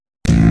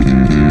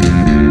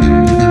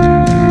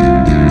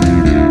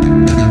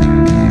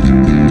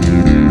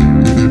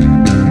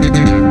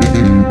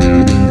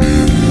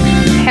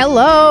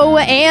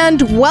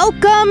and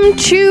welcome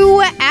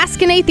to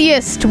Ask an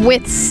Atheist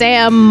with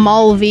Sam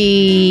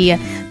Mulvey.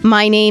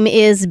 My name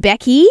is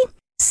Becky.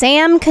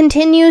 Sam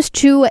continues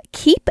to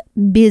keep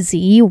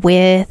busy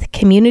with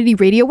community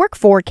radio work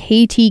for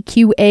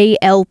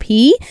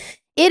KTQA-LP.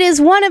 It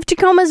is one of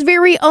Tacoma's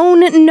very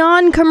own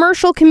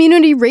non-commercial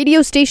community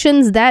radio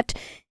stations that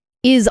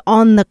is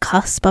on the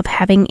cusp of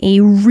having a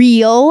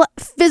real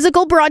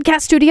physical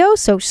broadcast studio,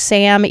 so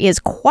Sam is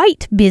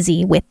quite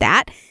busy with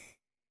that.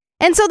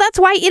 And so that's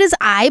why it is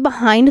I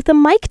behind the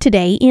mic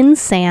today in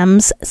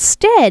Sam's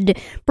stead,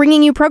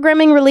 bringing you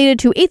programming related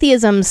to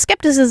atheism,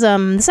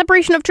 skepticism, the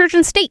separation of church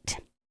and state,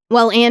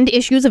 and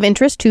issues of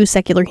interest to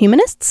secular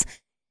humanists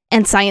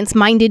and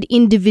science-minded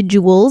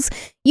individuals.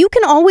 You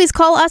can always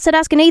call us at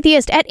Ask an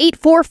Atheist at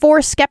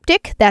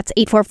 844-SKEPTIC. That's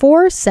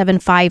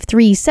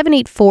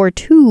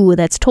 844-753-7842.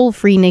 That's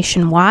toll-free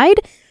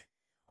nationwide.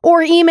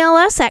 Or email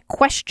us at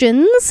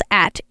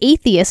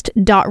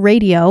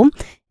questions@atheist.radio.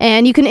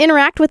 And you can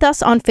interact with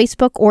us on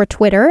Facebook or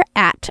Twitter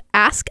at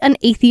Ask an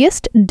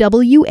Atheist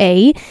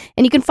WA.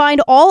 And you can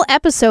find all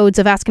episodes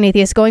of Ask an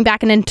Atheist going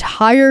back an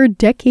entire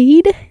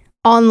decade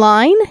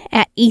online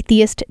at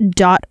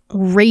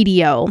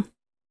atheist.radio.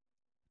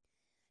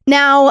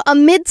 Now,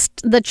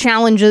 amidst the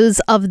challenges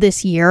of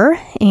this year,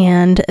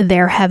 and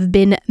there have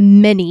been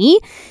many,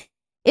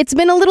 it's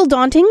been a little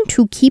daunting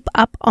to keep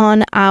up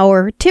on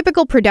our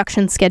typical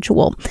production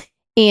schedule.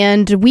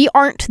 And we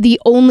aren't the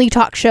only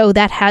talk show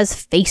that has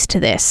faced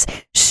this.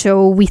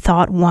 So we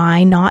thought,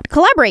 why not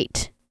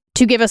collaborate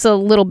to give us a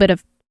little bit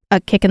of a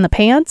kick in the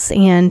pants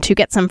and to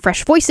get some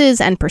fresh voices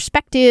and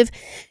perspective.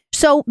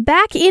 So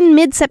back in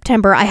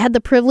mid-September, I had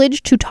the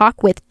privilege to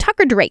talk with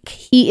Tucker Drake.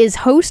 He is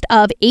host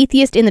of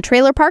Atheist in the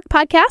Trailer Park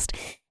podcast,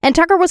 and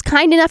Tucker was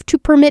kind enough to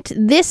permit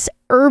this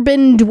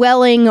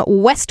urban-dwelling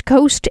West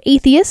Coast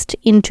atheist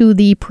into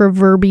the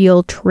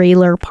proverbial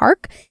trailer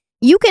park.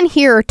 You can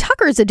hear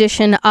Tucker's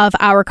edition of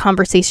our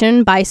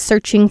conversation by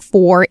searching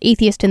for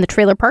Atheist in the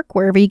Trailer Park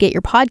wherever you get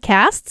your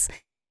podcasts,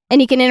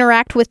 and you can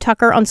interact with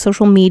Tucker on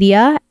social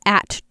media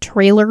at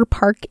Trailer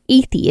Park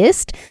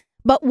Atheist.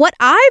 But what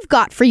I've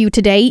got for you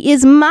today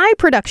is my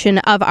production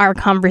of our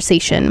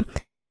conversation.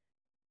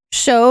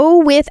 So,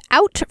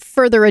 without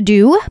further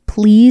ado,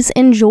 please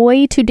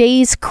enjoy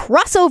today's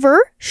crossover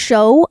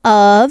show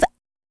of,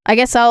 I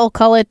guess I'll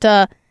call it,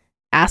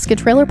 Ask a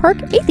Trailer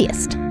Park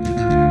Atheist.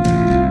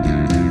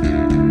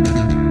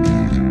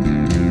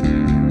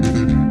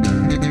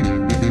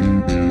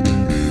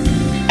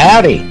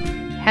 Howdy.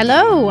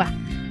 Hello.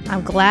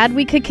 I'm glad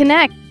we could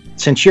connect.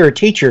 Since you're a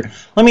teacher,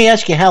 let me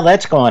ask you how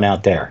that's going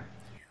out there.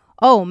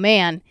 Oh,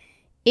 man,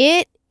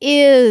 it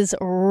is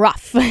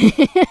rough,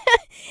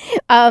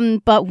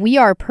 but we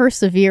are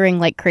persevering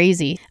like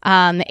crazy.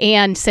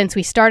 And since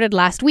we started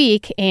last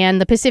week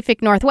and the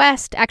Pacific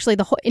Northwest, actually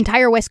the whole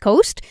entire West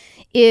Coast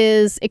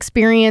is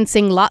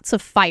experiencing lots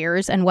of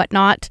fires and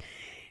whatnot,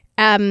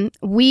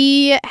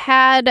 we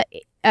had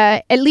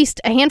at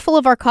least a handful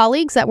of our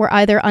colleagues that were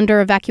either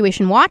under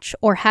evacuation watch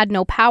or had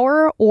no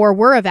power or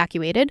were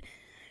evacuated.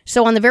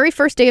 So on the very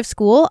first day of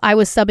school, I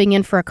was subbing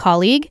in for a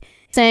colleague,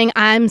 saying,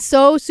 I'm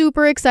so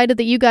super excited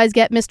that you guys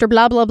get Mr.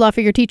 Blah, blah, blah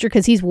for your teacher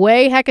because he's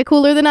way hecka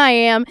cooler than I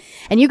am.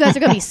 And you guys are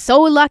going to be so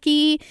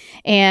lucky.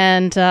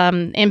 And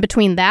in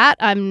between that,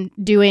 I'm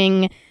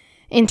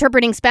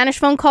interpreting Spanish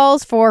phone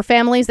calls for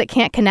families that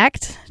can't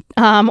connect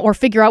or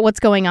figure out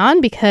what's going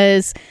on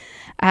because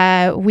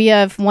we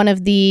have one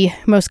of the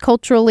most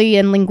culturally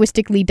and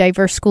linguistically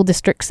diverse school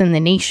districts in the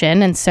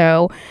nation. And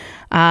so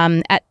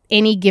at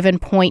any given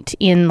point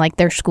in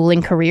their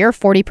schooling career,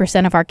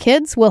 40% of our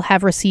kids will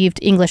have received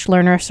English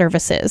learner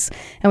services.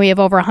 And we have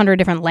over 100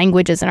 different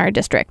languages in our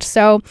district.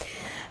 So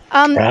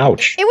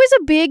ouch. It was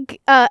a big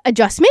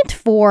adjustment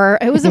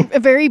it was a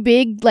very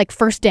big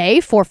first day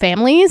for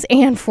families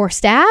and for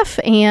staff.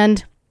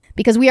 And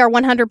because we are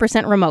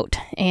 100% remote,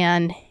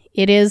 and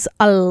it is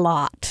a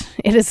lot.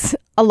 It is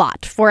a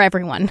lot for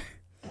everyone.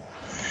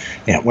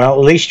 Yeah, well,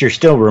 at least you're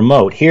still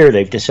remote. Here,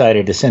 they've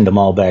decided to send them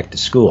all back to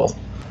school.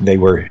 They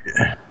were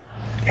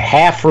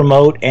half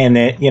remote, and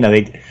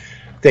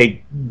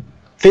they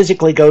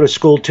physically go to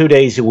school 2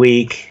 days a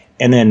week,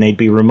 and then they'd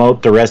be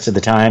remote the rest of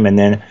the time.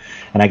 And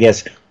I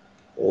guess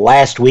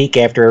last week,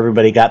 after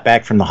everybody got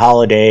back from the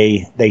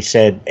holiday, they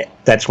said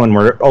that's when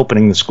we're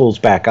opening the schools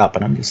back up.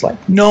 And I'm just like,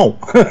 no.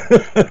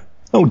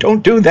 Oh,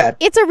 don't do that.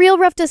 It's a real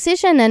rough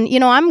decision. And,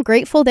 I'm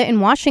grateful that in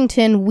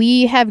Washington,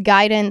 we have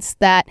guidance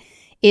that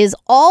is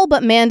all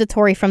but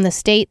mandatory from the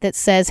state that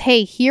says,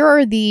 hey, here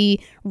are the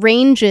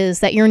ranges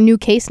that your new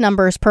case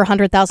numbers per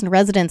 100,000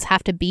 residents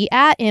have to be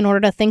at in order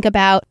to think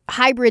about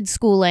hybrid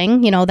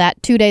schooling,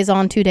 that 2 days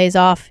on, 2 days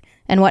off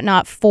and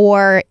whatnot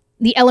for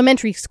the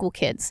elementary school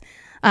kids.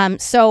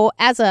 So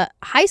as a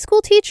high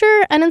school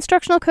teacher and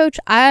instructional coach,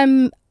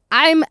 I'm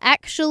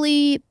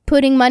actually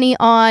putting money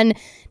on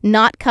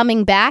not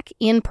coming back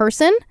in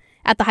person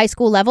at the high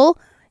school level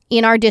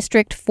in our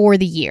district for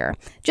the year,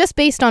 just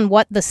based on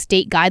what the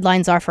state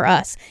guidelines are for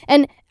us.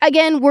 And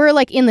again, we're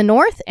like in the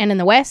north and in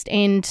the west,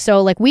 and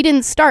so like we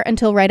didn't start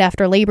until right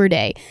after Labor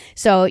Day.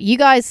 So you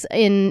guys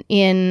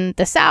in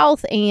the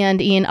south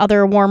and in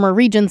other warmer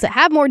regions that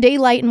have more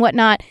daylight and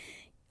whatnot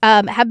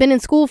have been in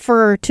school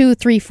for 2,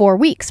 3, 4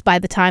 weeks by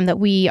the time that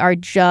we are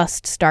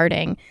just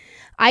starting.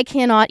 I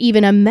cannot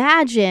even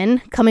imagine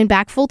coming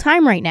back full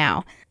time right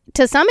now.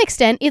 To some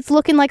extent, it's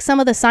looking like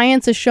some of the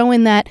science is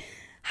showing that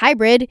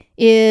hybrid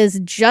is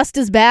just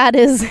as bad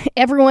as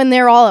everyone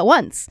there all at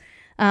once,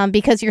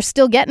 because you're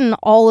still getting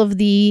all of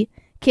the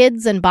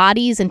kids and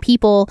bodies and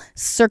people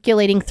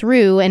circulating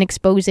through and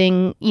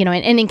exposing,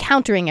 and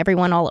encountering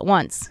everyone all at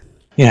once.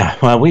 Yeah,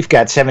 well, we've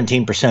got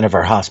 17% of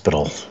our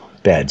hospital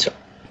beds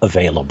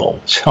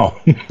available, so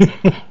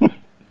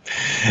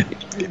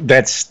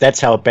that's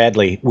how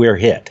badly we're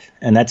hit,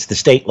 and that's the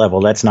state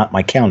level. That's not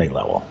my county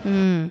level.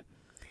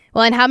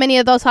 Well, and how many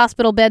of those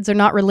hospital beds are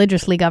not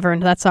religiously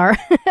governed? That's our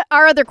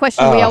our other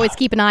question we always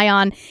keep an eye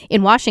on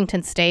in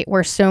Washington State,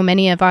 where so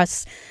many of our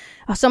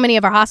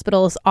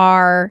hospitals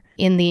are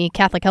in the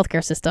Catholic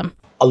healthcare system.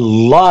 A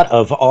lot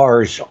of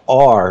ours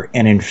are,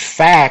 and in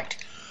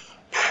fact,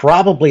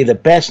 probably the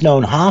best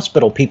known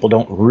hospital people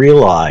don't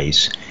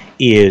realize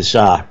is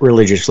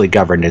religiously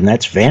governed, and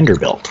that's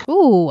Vanderbilt.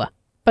 Ooh,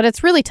 but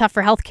it's really tough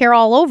for healthcare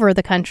all over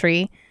the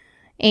country.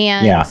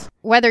 And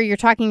whether you're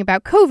talking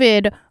about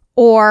COVID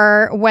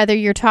or whether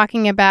you're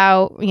talking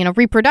about,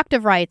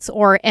 reproductive rights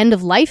or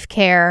end-of-life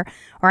care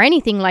or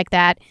anything like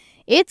that,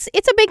 it's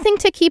a big thing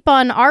to keep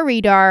on our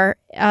radar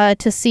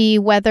to see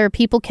whether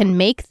people can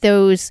make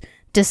those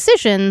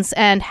decisions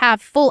and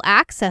have full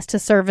access to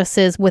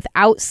services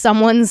without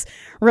someone's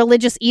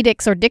religious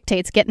edicts or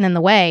dictates getting in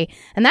the way.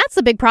 And that's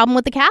the big problem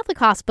with the Catholic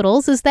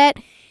hospitals, is that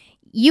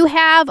you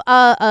have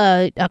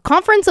a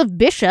conference of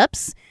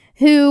bishops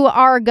who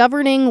are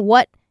governing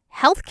what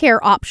healthcare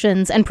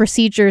options and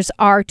procedures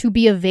are to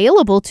be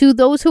available to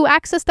those who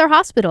access their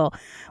hospital,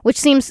 which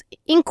seems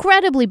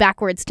incredibly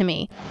backwards to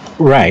me.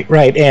 Right.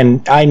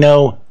 And I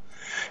know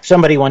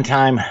somebody one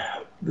time,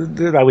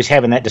 I was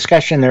having that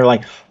discussion, they're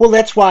like, well,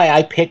 that's why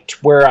I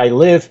picked where I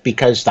live,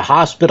 because the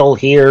hospital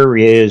here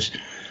is,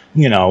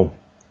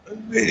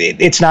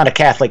 it's not a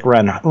Catholic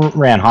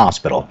ran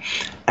hospital.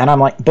 And I'm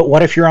like, but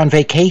what if you're on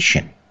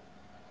vacation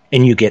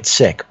and you get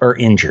sick or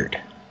injured?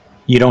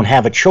 You don't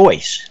have a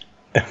choice.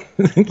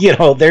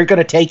 They're going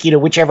to take you to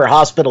whichever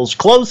hospital's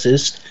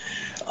closest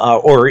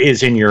or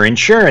is in your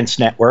insurance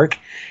network.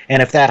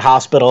 And if that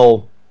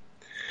hospital,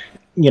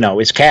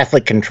 is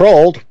Catholic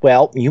controlled,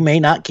 well, you may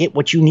not get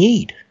what you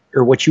need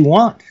or what you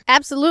want.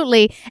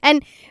 Absolutely.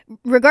 And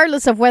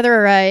regardless of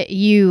whether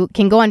you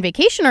can go on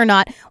vacation or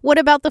not, what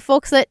about the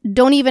folks that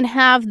don't even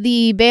have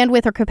the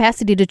bandwidth or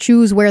capacity to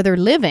choose where they're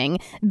living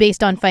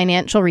based on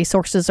financial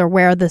resources or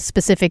where the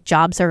specific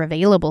jobs are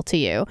available to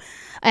you?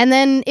 And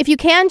then if you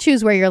can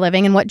choose where you're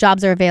living and what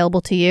jobs are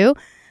available to you,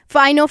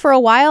 I know for a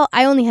while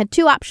I only had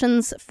 2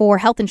 options for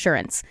health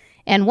insurance.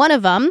 And one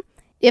of them,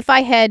 if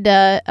I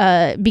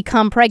had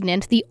become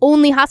pregnant, the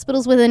only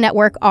hospitals within the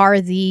network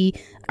are the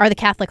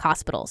Catholic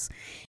hospitals.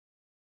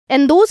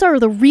 And those are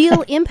the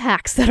real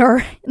impacts that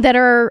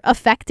are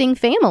affecting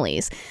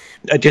families.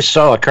 I just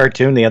saw a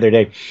cartoon the other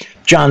day.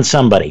 John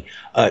somebody,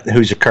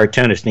 who's a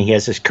cartoonist, and he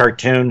has this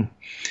cartoon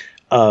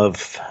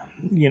of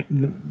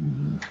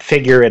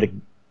figure at a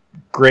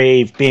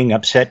grave being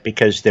upset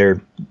because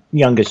their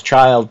youngest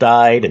child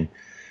died, and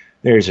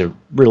there's a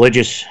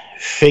religious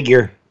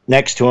figure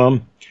next to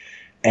him,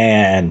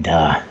 and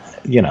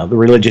the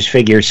religious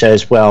figure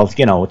says, well,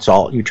 it's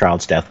all, your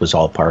child's death was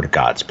all part of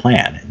God's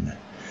plan. And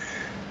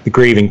the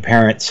grieving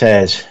parent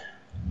says,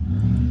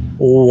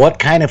 what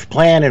kind of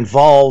plan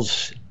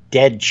involves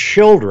dead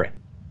children?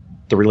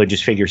 The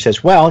religious figure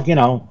says, well,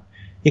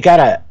 you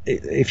gotta,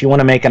 if you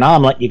want to make an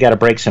omelet, you gotta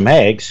break some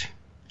eggs.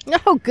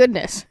 Oh,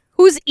 goodness.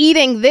 Who's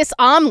eating this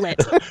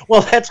omelet?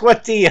 Well, that's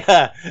what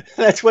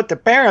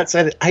the parent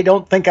said. I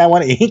don't think I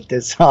want to eat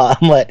this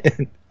omelet.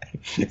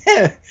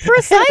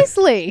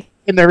 Precisely.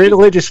 And the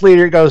religious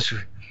leader goes,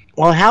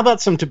 well, how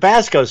about some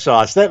Tabasco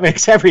sauce? That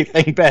makes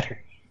everything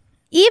better.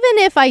 Even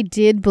if I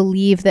did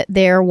believe that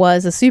there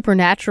was a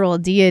supernatural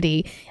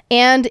deity,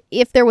 and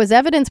if there was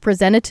evidence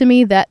presented to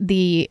me that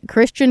the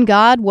Christian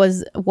God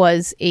was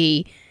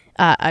a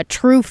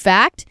true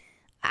fact,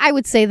 I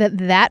would say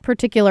that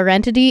particular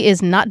entity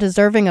is not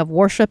deserving of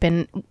worship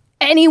in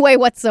any way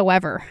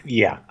whatsoever.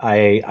 Yeah,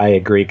 I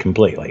agree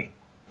completely,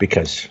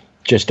 because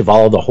just of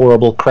all the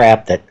horrible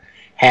crap that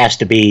has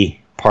to be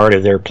part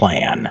of their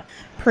plan.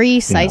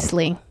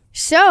 Precisely.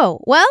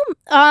 So, well,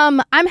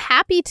 I'm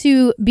happy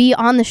to be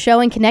on the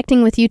show and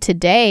connecting with you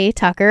today,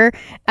 Tucker.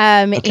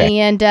 Okay.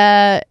 And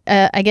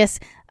I guess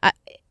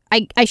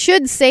I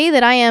should say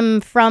that I am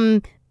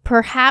from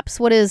perhaps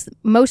what is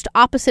most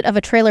opposite of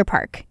a trailer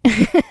park.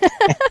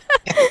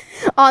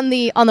 on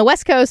the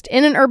West Coast,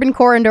 in an urban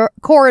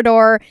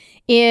corridor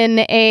in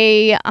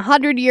a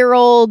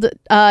 100-year-old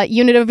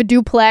unit of a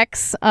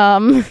duplex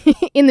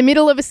in the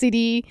middle of a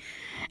city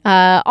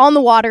on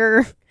the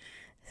water.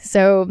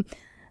 So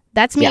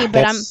That's me, Yeah,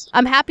 but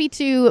I'm happy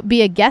to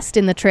be a guest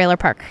in the trailer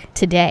park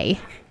today.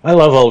 I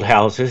love old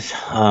houses,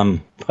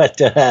 but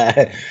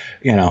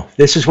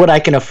this is what I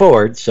can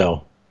afford,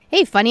 so.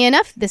 Hey, funny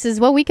enough, this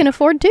is what we can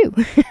afford too.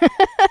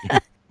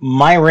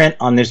 My rent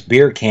on this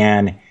beer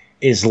can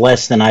is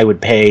less than I would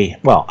pay.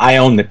 Well, I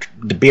own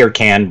the beer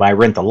can, but I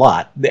rent the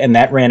lot, and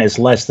that rent is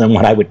less than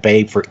what I would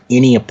pay for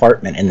any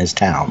apartment in this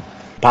town.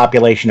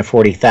 Population of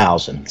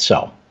 40,000,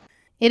 so.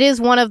 It is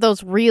one of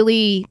those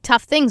really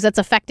tough things that's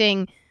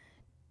affecting,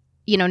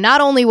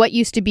 not only what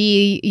used to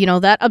be,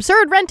 that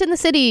absurd rent in the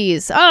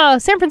cities.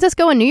 San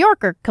Francisco and New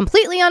York are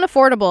completely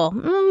unaffordable.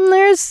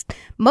 There's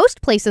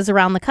most places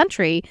around the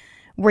country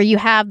where you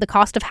have the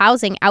cost of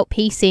housing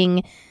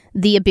outpacing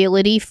the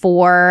ability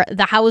for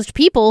the housed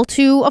people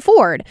to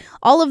afford.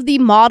 All of the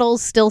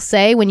models still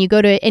say when you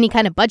go to any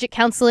kind of budget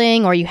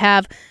counseling or you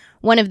have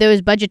one of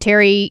those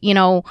budgetary,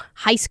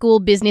 high school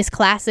business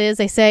classes,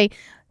 they say,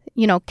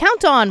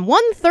 count on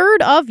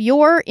 1/3 of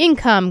your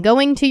income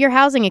going to your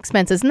housing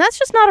expenses. And that's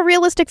just not a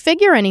realistic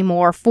figure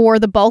anymore for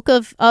the bulk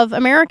of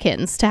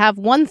Americans to have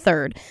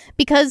 1/3,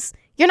 because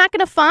you're not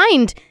going to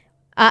find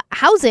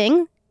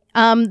housing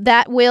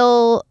that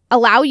will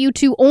allow you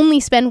to only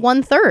spend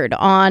 1/3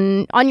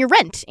 on your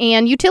rent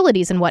and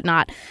utilities and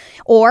whatnot.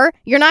 Or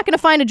you're not going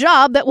to find a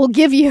job that will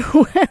give you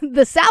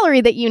the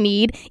salary that you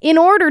need in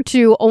order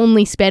to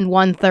only spend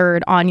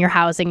 1/3 on your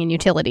housing and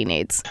utility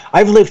needs.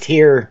 I've lived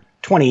here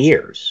 20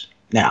 years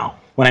now.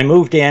 When I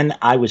moved in,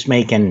 I was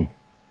making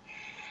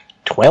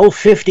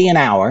 $12.50 an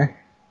hour,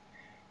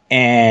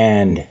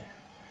 and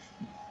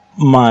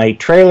my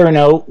trailer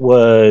note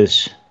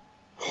was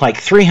like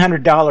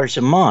 $300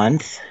 a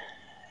month,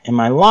 and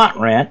my lot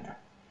rent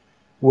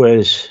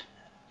was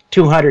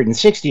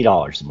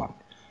 $260 a month.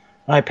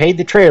 I paid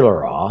the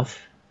trailer off,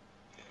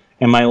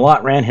 and my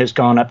lot rent has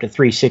gone up to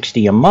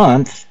 $360 a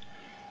month,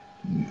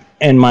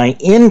 and my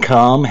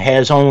income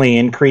has only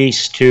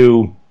increased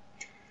to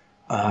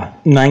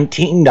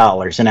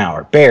 $19 an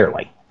hour,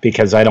 barely,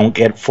 because I don't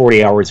get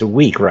 40 hours a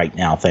week right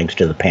now thanks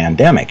to the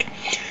pandemic.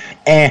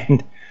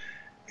 And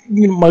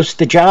most of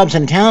the jobs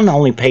in town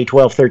only pay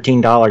 $12,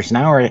 $13 an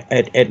hour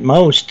at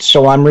most,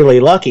 so I'm really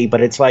lucky.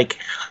 But it's like,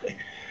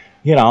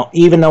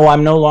 even though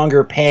I'm no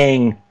longer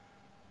paying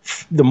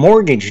the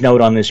mortgage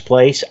note on this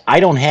place, I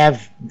don't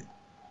have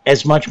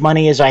as much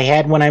money as I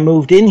had when I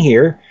moved in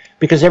here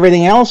because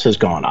everything else has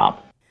gone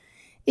up.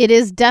 It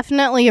is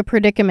definitely a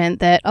predicament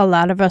that a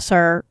lot of us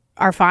are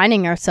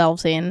finding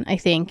ourselves in, I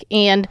think.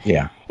 And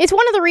yeah, it's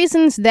one of the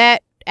reasons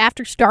that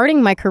after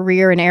starting my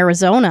career in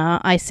Arizona,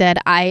 I said,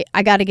 I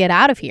got to get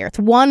out of here. It's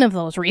one of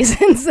those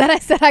reasons that I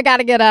said I got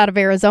to get out of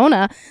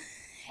Arizona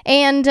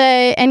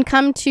and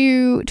come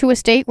to a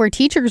state where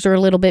teachers are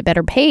a little bit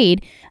better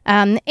paid.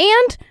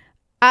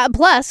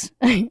 Plus,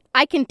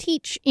 I can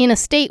teach in a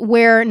state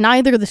where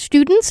neither the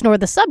students nor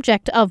the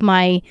subject of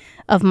my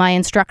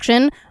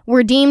instruction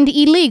were deemed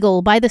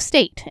illegal by the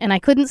state. And I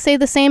couldn't say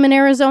the same in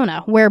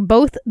Arizona, where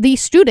both the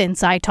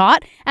students I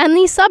taught and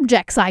the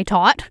subjects I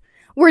taught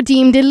were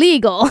deemed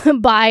illegal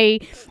by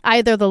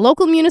either the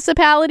local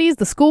municipalities,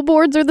 the school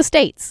boards, or the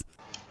states.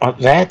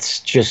 That's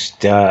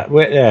just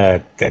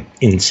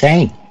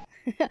insane.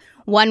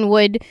 One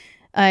would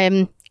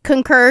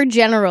concur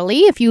generally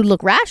if you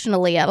look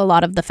rationally at a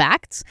lot of the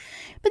facts.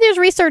 But there's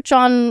research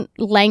on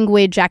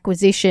language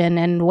acquisition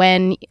and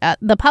when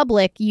the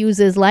public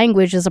uses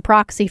language as a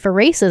proxy for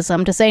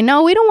racism to say,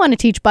 no, we don't want to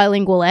teach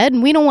bilingual ed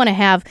and we don't want to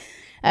have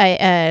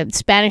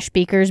Spanish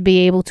speakers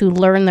be able to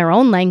learn their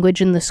own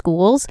language in the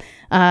schools.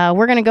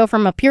 We're going to go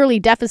from a purely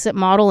deficit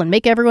model and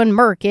make everyone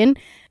Merkin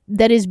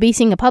that is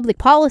basing a public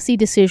policy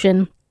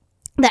decision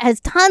that has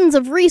tons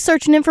of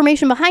research and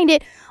information behind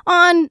it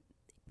on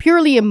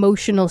purely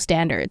emotional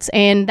standards.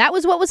 And that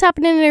was what was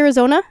happening in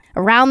Arizona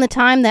around the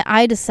time that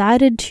I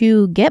decided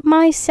to get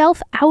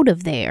myself out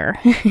of there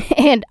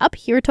and up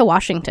here to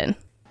Washington.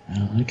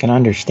 I can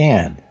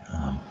understand.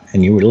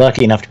 And you were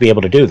lucky enough to be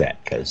able to do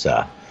that because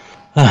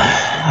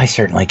I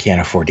certainly can't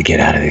afford to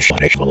get out of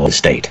this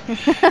state,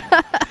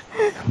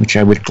 which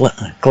I would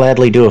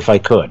gladly do if I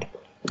could.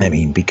 I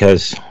mean,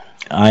 because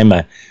I'm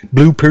a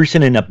blue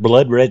person in a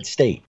blood red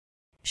state.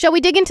 Shall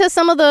we dig into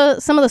some of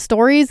the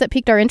stories that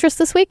piqued our interest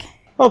this week?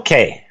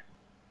 Okay.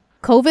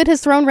 COVID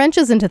has thrown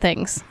wrenches into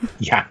things.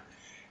 Yeah,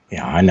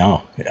 I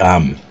know.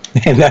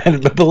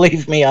 And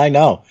believe me, I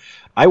know.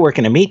 I work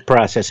in a meat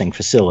processing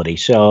facility,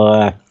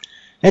 so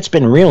it's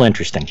been real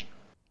interesting.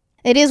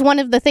 It is one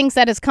of the things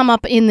that has come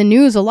up in the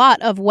news a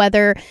lot of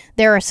whether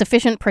there are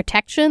sufficient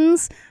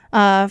protections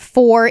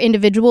for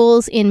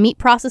individuals in meat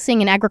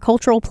processing and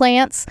agricultural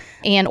plants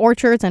and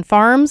orchards and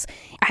farms.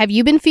 Have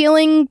you been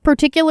feeling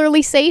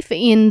particularly safe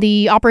in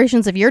the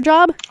operations of your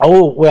job?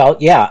 Oh, well,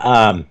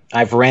 yeah.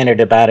 I've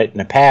ranted about it in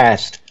the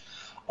past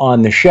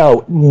on the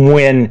show.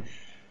 When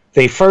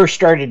they first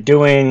started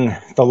doing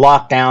the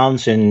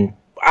lockdowns, and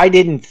I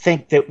didn't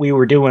think that we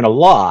were doing a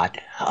lot,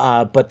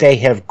 but they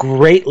have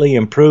greatly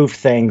improved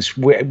things,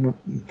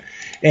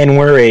 and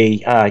we're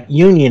a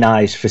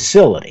unionized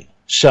facility.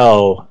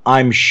 So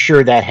I'm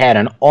sure that had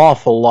an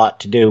awful lot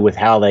to do with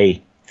how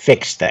they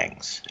fixed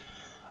things.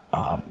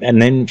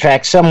 And then, in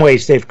fact, some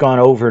ways they've gone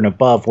over and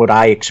above what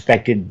I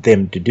expected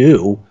them to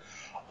do,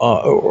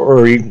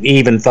 or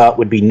even thought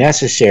would be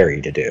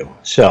necessary to do.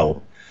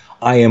 So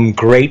I am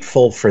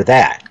grateful for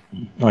that.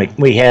 Like,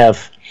 we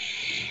have,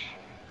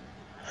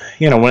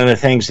 one of the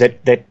things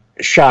that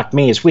shocked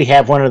me is we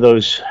have one of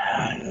those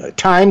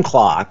time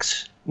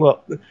clocks.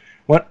 Well,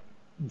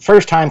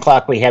 first time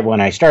clock we had when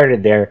I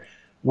started there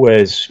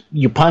was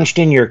you punched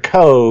in your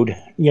code,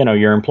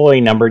 your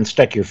employee number, and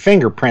stuck your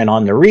fingerprint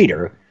on the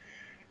reader,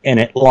 and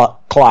it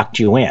clocked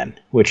you in,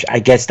 which I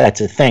guess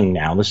that's a thing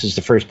now. This is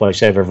the first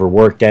place I've ever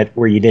worked at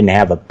where you didn't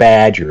have a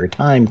badge or a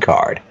time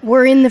card.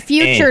 We're in the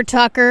future,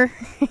 Tucker.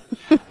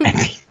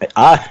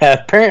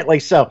 Apparently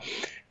so.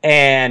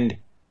 And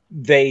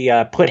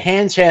they put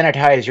hand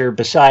sanitizer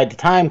beside the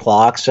time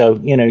clock, so,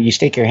 you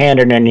stick your hand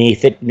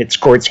underneath it, and it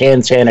squirts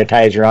hand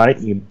sanitizer on it,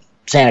 and you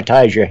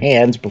sanitize your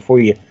hands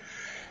before you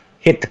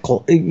hit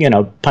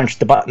punch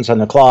the buttons on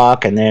the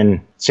clock, and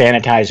then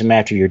sanitize them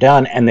after you're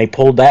done. And they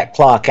pulled that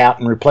clock out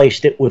and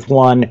replaced it with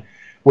one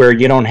where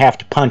you don't have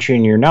to punch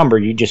in your number.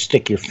 You just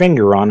stick your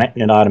finger on it,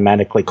 and it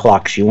automatically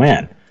clocks you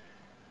in.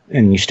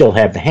 And you still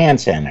have the hand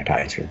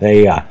sanitizer.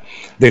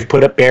 They've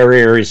put up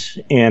barriers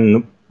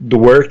in the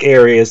work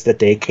areas that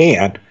they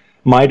can.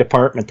 My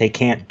department, they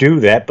can't do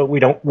that, but we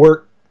don't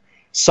work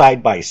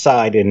side by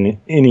side in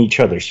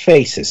each other's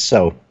faces.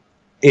 So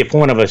if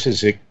one of us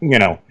is,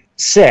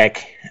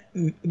 sick,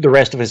 the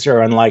rest of us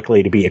are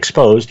unlikely to be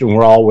exposed, and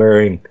we're all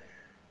wearing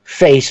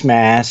face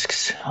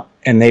masks.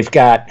 And they've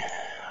got,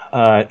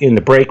 in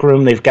the break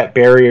room, they've got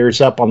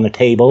barriers up on the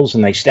tables,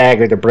 and they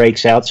stagger the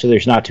breaks out so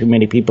there's not too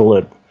many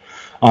people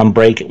on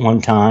break at one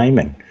time.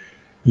 And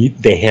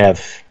they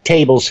have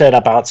tables set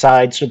up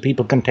outside so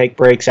people can take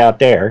breaks out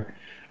there,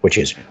 which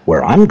is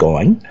where I'm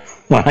going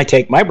when I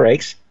take my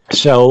breaks.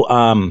 So,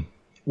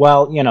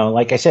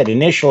 like I said,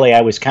 initially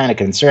I was kind of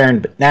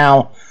concerned, but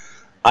now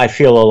I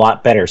feel a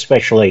lot better,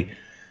 especially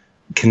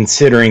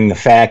considering the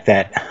fact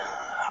that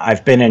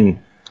I've been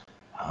in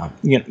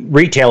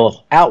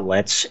retail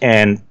outlets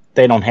and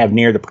they don't have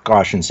near the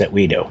precautions that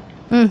we do.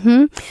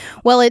 Mm-hmm.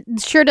 Well, it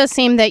sure does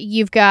seem that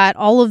you've got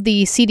all of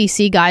the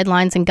CDC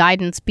guidelines and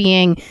guidance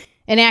being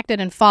enacted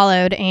and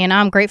followed, and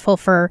I'm grateful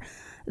for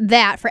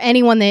that, for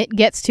anyone that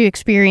gets to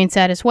experience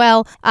that as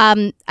well.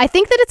 I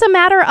think that it's a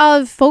matter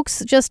of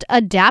folks just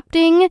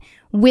adapting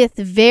with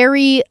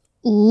very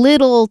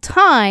little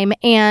time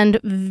and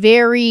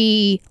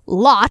very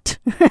lot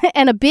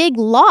and a big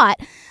lot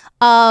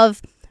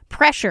of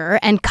pressure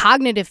and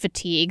cognitive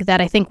fatigue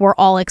that I think we're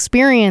all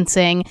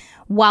experiencing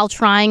while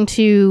trying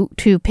to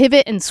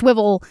pivot and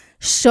swivel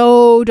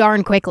so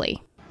darn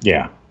quickly.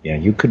 Yeah,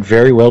 you could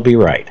very well be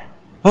right.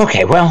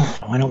 Okay, well,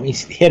 why don't we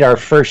hit our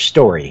first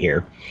story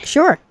here?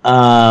 Sure.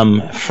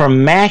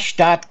 From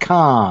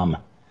MASH.com.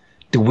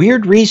 The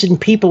weird reason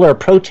people are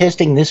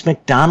protesting this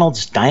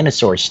McDonald's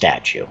dinosaur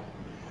statue.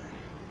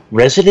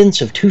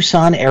 Residents of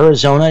Tucson,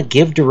 Arizona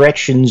give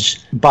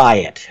directions by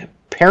it.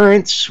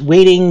 Parents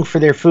waiting for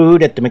their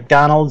food at the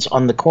McDonald's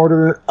on the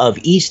corner of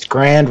East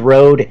Grand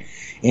Road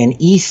and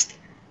East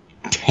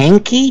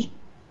Tanky?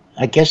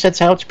 I guess that's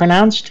how it's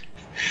pronounced.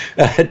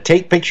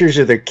 Take pictures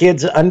of their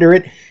kids under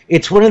it.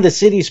 It's one of the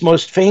city's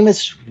most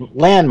famous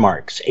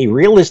landmarks, a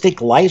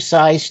realistic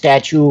life-size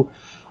statue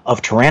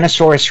of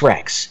Tyrannosaurus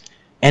Rex.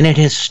 And it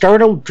has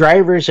startled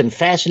drivers and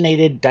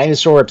fascinated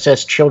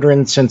dinosaur-obsessed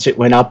children since it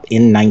went up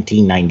in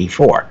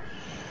 1994.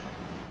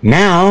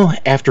 Now,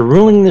 after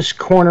ruling this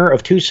corner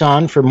of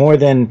Tucson for more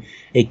than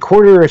a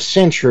quarter of a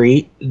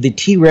century, the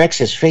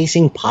T-Rex is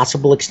facing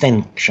possible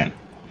extinction.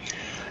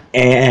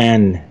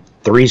 And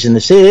the reason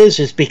this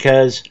is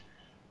because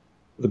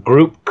the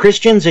group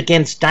Christians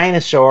Against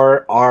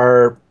Dinosaur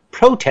are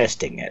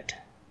protesting it.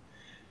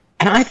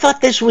 And I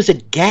thought this was a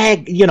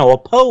gag, a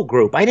Poe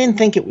group. I didn't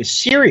think it was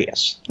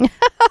serious.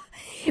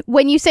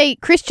 When you say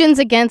Christians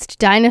Against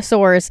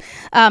Dinosaurs,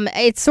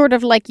 it's sort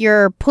of like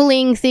you're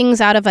pulling things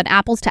out of an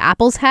apples to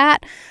apples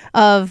hat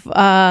of,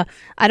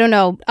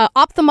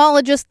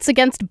 ophthalmologists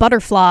against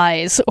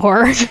butterflies,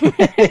 or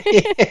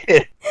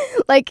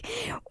like,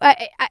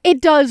 it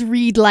does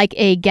read like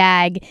a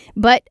gag,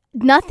 but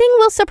nothing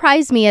will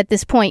surprise me at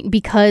this point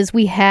because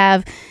we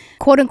have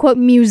quote-unquote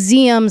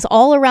museums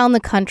all around the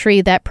country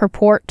that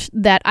purport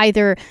that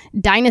either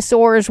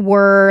dinosaurs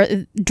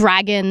were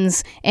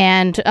dragons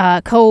and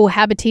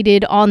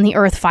cohabitated on the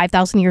earth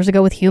 5,000 years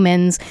ago with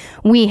humans.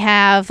 We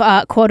have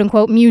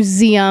quote-unquote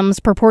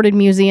purported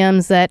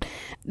museums that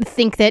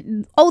think that,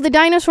 the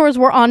dinosaurs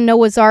were on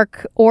Noah's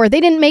Ark, or they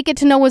didn't make it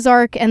to Noah's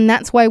Ark, and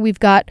that's why we've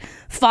got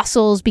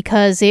fossils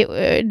because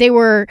they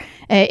were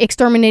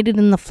exterminated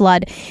in the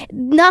flood.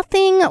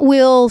 Nothing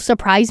will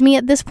surprise me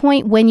at this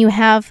point when you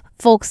have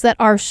folks that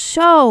are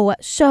so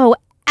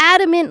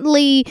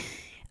adamantly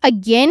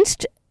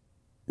against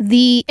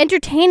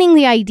entertaining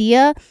the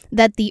idea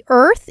that the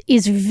Earth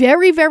is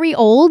very, very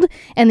old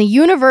and the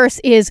universe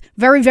is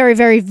very, very,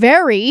 very,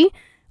 very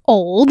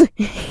old,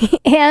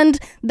 and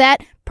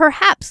that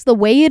perhaps the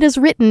way it is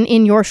written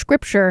in your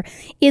scripture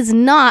is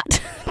not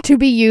to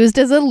be used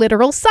as a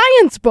literal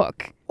science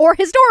book or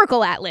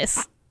historical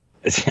atlas.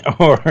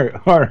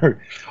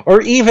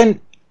 or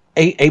even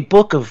a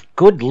book of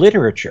good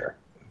literature,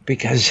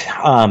 because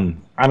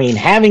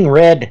having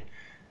read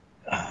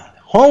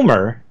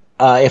Homer,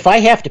 if I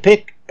have to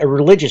pick a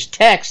religious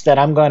text that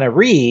I'm going to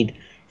read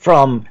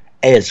from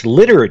as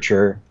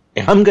literature,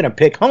 I'm going to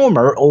pick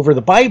Homer over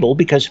the Bible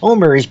because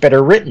Homer is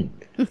better written.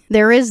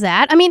 There is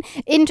that. I mean,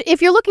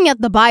 if you're looking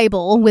at the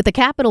Bible with a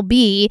capital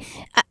B,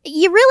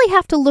 you really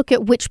have to look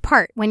at which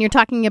part when you're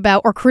talking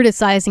about or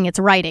criticizing its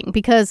writing,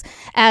 because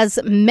as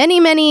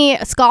many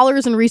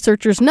scholars and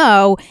researchers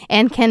know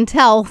and can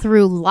tell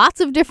through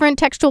lots of different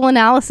textual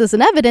analysis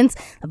and evidence,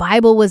 the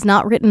Bible was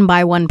not written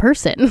by one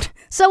person.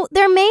 So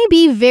there may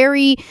be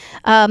very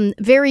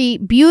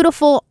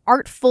beautiful,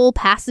 artful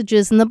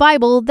passages in the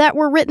Bible that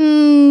were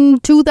written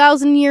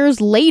 2,000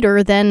 years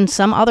later than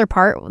some other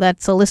part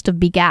that's a list of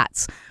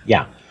begats.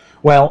 Yeah.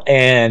 Well,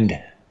 and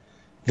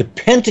the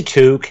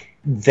Pentateuch,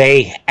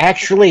 they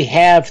actually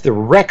have the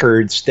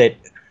records that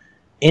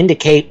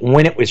indicate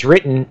when it was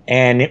written,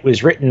 and it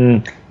was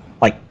written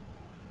like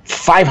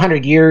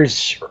 500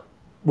 years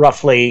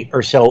roughly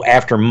or so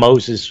after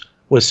Moses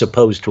was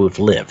supposed to have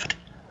lived.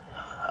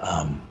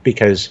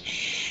 Because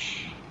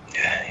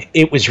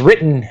it was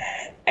written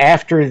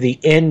after the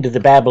end of the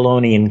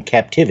Babylonian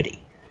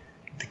captivity,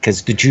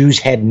 because the Jews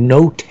had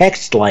no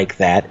text like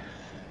that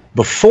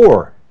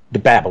before the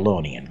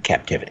Babylonian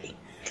captivity.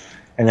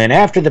 And then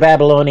after the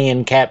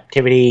Babylonian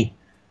captivity,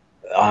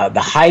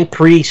 the high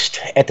priest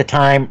at the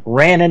time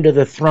ran into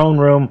the throne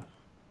room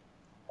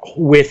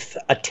with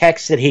a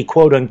text that he,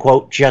 quote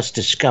unquote, just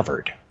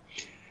discovered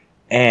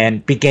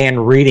and began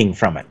reading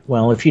from it.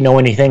 Well, if you know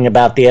anything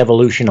about the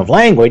evolution of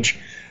language,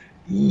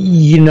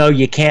 you know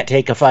you can't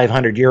take a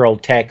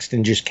 500-year-old text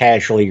and just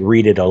casually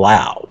read it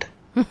aloud.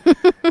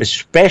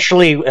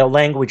 Especially a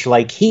language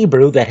like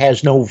Hebrew that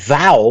has no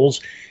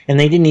vowels, and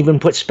they didn't even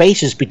put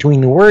spaces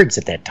between the words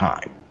at that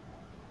time.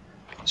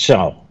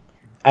 So,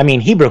 I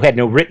mean, Hebrew had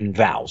no written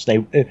vowels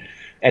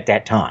at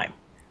that time.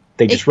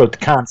 They just wrote the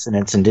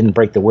consonants and didn't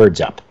break the words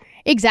up.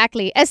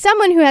 Exactly. As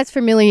someone who has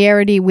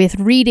familiarity with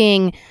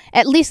reading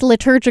at least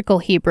liturgical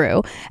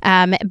Hebrew,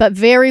 but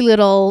very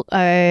little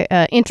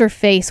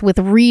interface with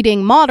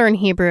reading modern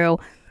Hebrew,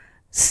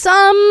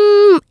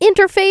 some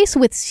interface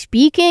with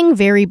speaking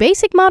very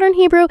basic modern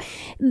Hebrew,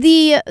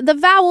 the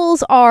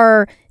vowels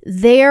are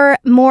there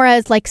more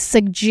as like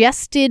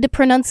suggested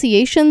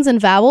pronunciations and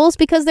vowels,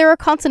 because there are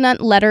consonant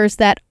letters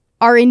that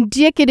are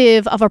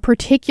indicative of a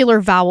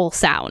particular vowel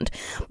sound.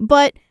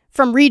 But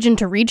from region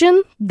to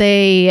region,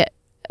 they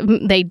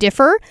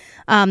differ,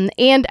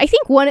 and I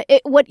think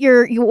what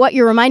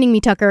you're reminding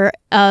me, Tucker,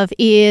 of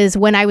is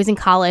when I was in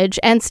college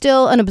and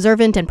still an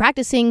observant and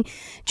practicing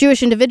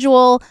Jewish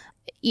individual,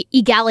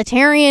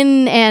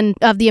 egalitarian and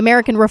of the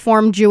American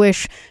Reformed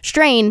Jewish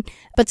strain,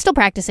 but still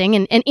practicing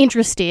and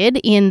interested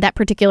in that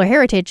particular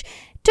heritage.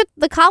 Took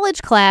the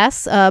college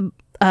class,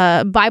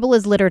 Bible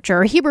as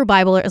Literature, Hebrew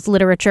Bible as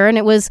Literature, and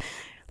it was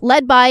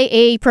led by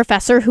a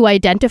professor who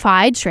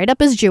identified straight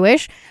up as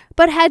Jewish,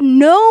 but had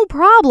no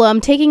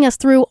problem taking us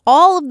through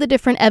all of the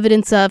different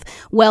evidence of,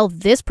 well,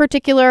 this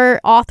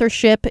particular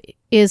authorship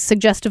is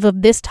suggestive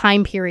of this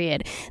time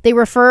period. They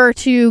refer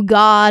to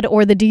God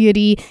or the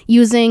deity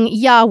using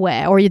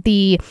Yahweh or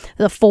the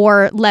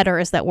four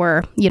letters that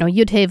were,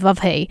 Yud He Vav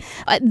He.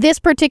 This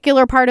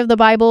particular part of the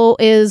Bible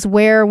is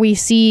where we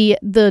see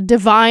the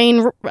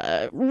divine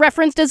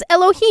referenced as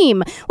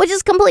Elohim, which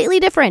is completely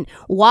different.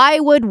 Why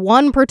would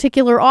one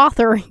particular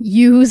author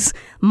use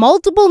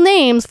multiple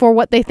names for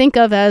what they think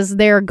of as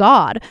their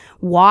God?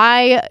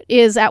 Why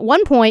is at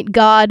one point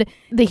God,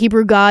 the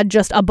Hebrew God,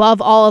 just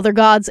above all other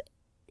gods,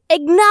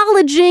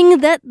 acknowledging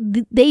that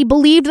they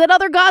believed that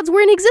other gods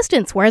were in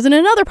existence, whereas in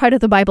another part of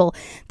the Bible,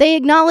 they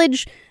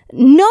acknowledge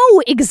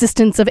no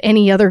existence of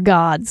any other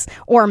gods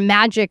or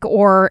magic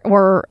or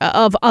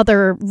of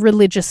other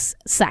religious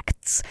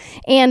sects.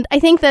 And I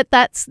think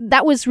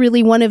that was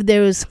really one of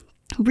those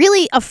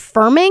really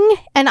affirming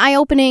and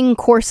eye-opening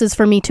courses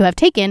for me to have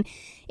taken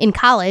in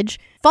college,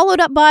 followed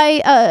up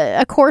by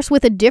a course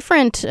with a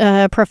different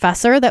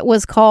professor that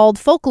was called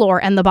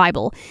Folklore and the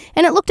Bible.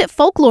 And it looked at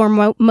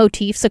folklore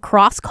motifs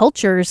across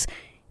cultures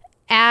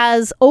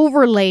as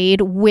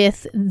overlaid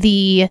with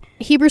the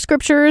Hebrew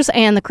scriptures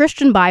and the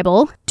Christian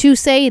Bible to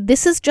say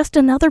this is just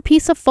another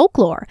piece of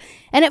folklore.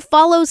 And it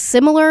follows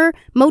similar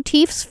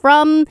motifs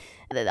from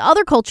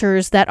other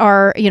cultures that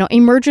are,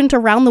 emergent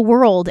around the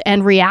world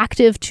and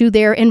reactive to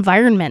their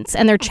environments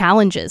and their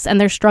challenges and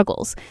their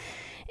struggles.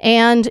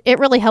 And it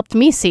really helped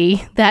me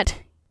see that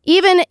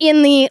even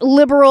in the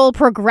liberal,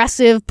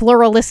 progressive,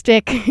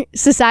 pluralistic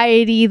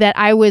society that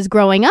I was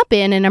growing up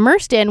in and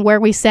immersed in, where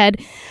we said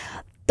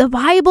the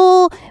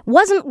Bible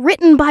wasn't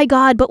written by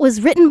God, but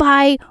was written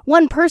by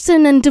one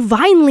person and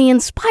divinely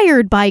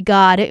inspired by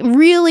God, it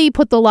really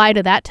put the lie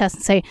to that test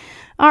and say,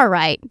 all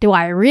right, do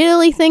I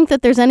really think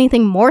that there's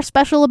anything more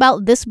special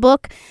about this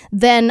book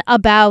than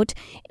about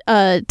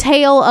a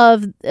tale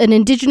of an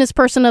indigenous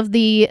person of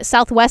the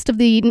southwest of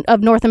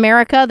North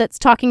America that's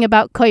talking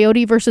about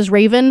coyote versus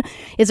raven?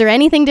 Is there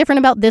anything different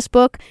about this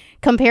book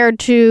compared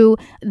to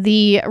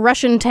the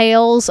Russian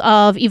tales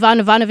of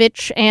Ivan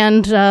Ivanovich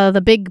and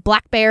the big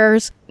black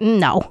bears?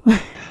 No.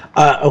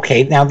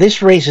 Okay, now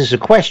this raises a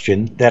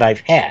question that I've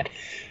had.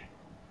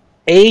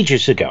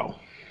 Ages ago,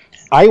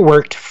 I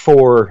worked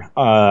for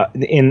at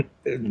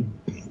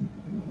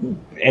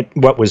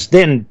what was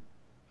then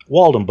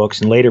Walden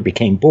Books and later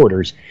became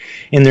Borders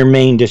in their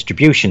main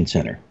distribution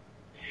center.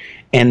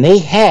 And they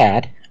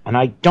had, and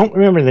I don't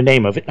remember the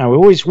name of it, and I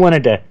always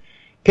wanted to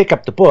pick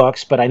up the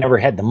books, but I never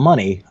had the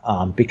money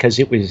because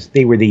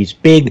they were these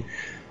big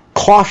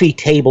coffee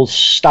table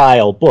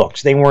style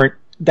books.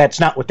 That's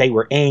not what they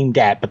were aimed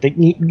at, but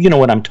you know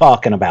what I'm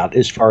talking about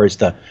as far as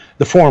the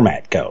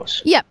format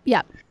goes.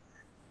 Yep.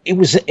 It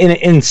was an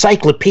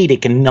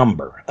encyclopedic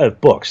number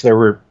of books. There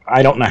were,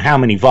 I don't know how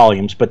many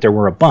volumes, but there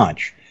were a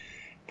bunch.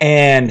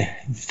 And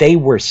they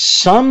were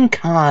some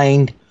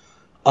kind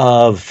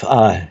of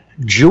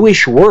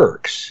Jewish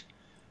works.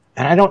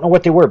 And I don't know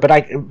what they were,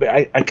 but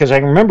because I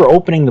remember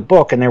opening the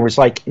book and there was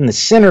like in the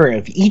center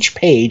of each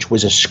page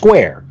was a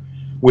square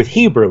with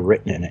Hebrew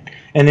written in it.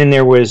 And then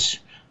there was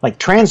like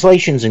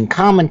translations and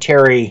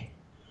commentary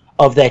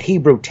of that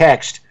Hebrew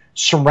text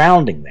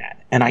surrounding that.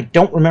 And I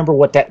don't remember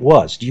what that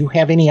was. Do you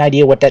have any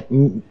idea what that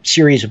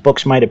series of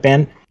books might have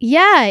been?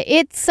 Yeah,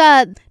 it's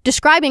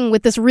describing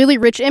with this really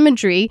rich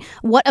imagery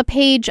what a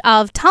page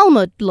of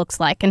Talmud looks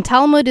like. And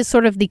Talmud is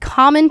sort of the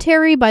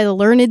commentary by the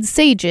learned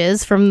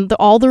sages from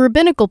all the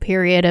rabbinical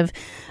period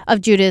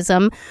of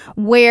Judaism,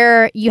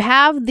 where you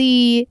have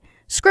the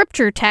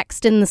scripture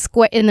text in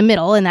the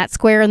middle, in that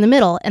square in the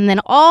middle, and then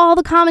all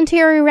the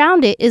commentary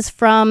around it is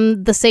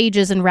from the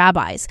sages and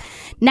rabbis.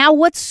 Now,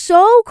 what's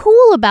so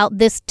cool about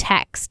this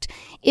text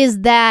is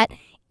that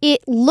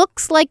it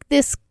looks like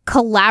this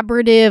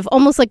collaborative,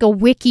 almost like a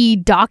wiki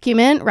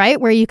document,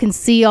 right? Where you can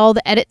see all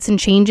the edits and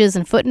changes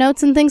and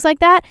footnotes and things like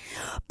that.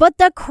 But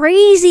the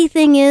crazy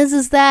thing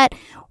is that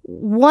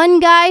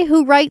one guy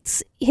who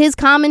writes his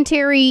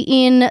commentary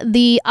in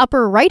the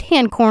upper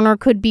right-hand corner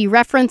could be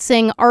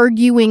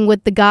arguing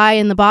with the guy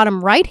in the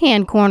bottom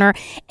right-hand corner,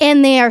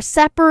 and they are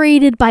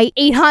separated by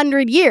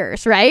 800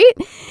 years, right?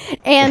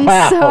 And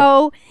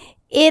so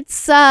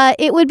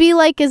it would be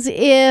like as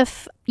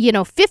if,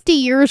 50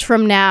 years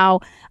from now,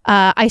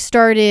 I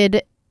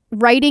started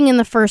writing in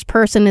the first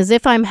person as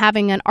if I'm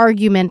having an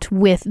argument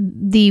with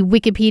the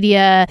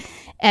Wikipedia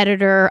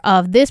editor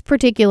of this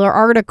particular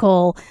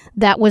article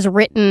that was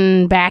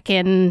written back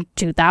in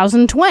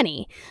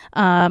 2020.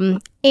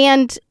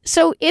 And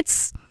so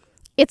it's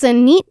a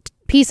neat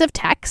piece of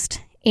text,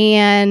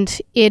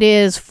 and it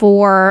is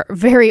for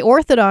very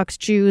Orthodox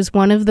Jews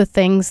one of the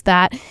things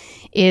that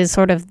is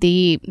sort of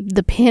the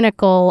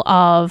pinnacle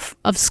of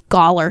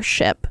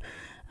scholarship.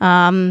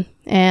 But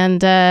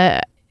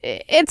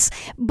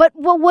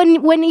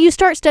when you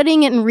start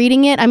studying it and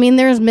reading it, I mean,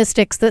 there's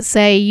mystics that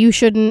say you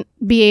shouldn't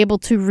be able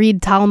to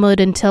read Talmud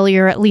until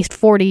you're at least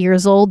 40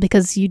 years old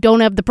because you don't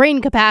have the brain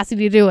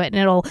capacity to do it, and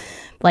it'll,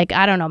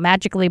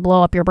 magically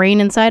blow up your brain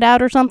inside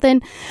out or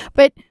something.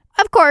 But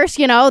of course,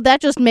 that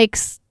just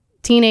makes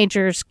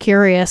teenagers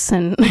curious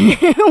and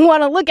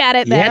want to look at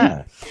it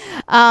then.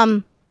 Yeah.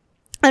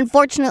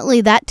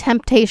 Unfortunately, that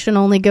temptation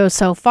only goes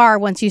so far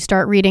once you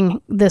start reading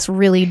this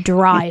really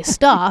dry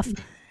stuff.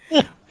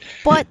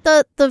 But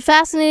the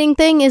fascinating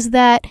thing is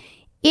that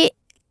it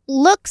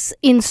looks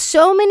in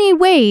so many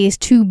ways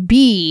to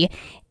be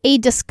a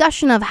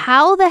discussion of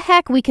how the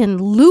heck we can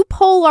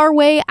loophole our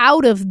way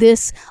out of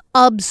this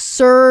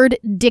absurd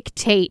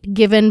dictate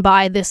given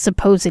by this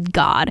supposed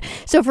God.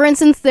 So, for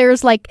instance,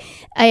 there's like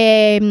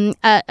a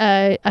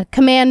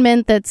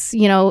commandment that's,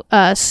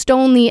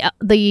 stone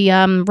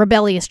the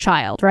rebellious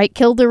child, right?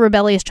 Kill the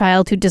rebellious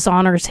child who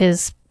dishonors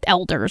his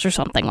elders or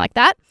something like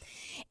that.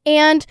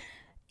 And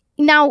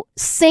now,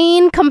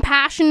 sane,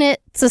 compassionate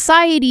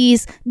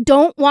societies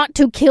don't want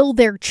to kill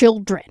their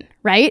children,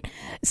 right?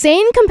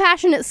 Sane,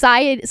 compassionate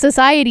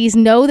societies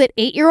know that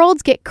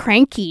 8-year-olds get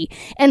cranky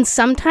and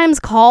sometimes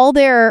call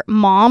their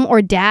mom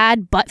or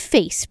dad butt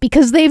face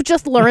because they've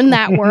just learned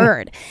that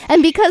word.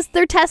 And because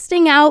they're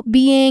testing out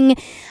being,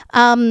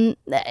 having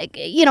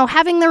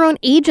their own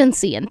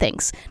agency and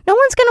things. No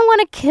one's going to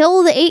want to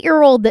kill the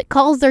 8-year-old that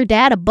calls their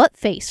dad a butt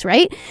face,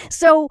 right?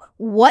 So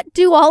what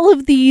do all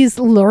of these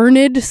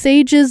learned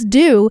sages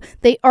do?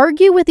 They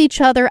argue with each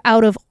other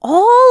out of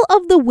all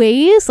of the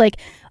ways, like,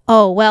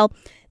 oh, well,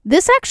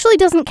 this actually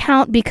doesn't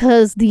count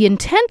because the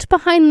intent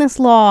behind this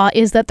law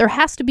is that there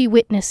has to be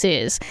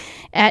witnesses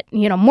at,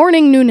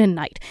 morning, noon, and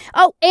night.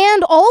 Oh,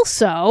 and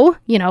also,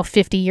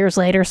 50 years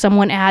later,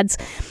 someone adds,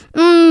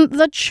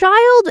 the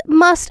child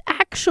must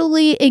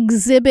actually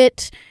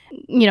exhibit,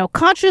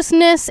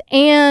 consciousness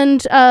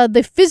and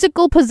the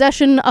physical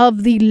possession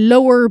of the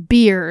lower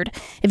beard.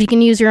 If you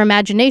can use your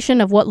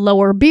imagination of what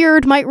lower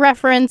beard might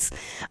reference,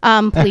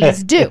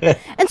 please do.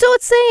 And so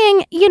it's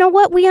saying, you know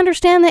what, we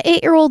understand that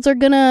 8-year-olds are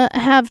going to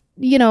have,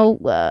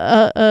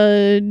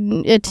 a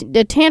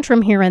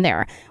tantrum here and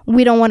there.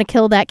 We don't want to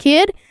kill that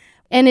kid.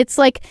 And it's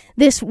like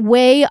this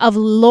way of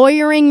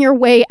lawyering your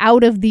way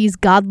out of these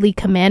godly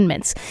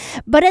commandments.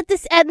 But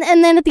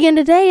and then at the end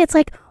of the day, it's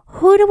like,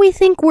 who do we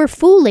think we're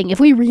fooling? If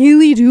we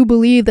really do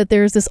believe that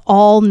there's this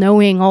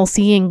all-knowing,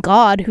 all-seeing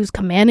God who's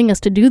commanding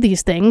us to do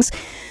these things,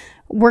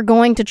 we're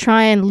going to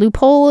try and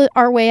loophole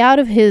our way out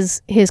of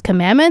his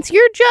commandments.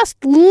 You're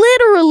just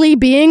literally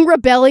being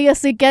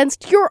rebellious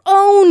against your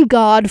own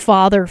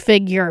godfather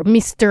figure,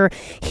 Mr.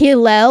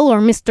 Hillel or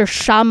Mr.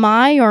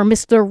 Shammai or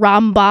Mr.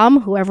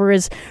 Rambam, whoever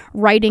is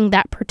writing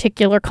that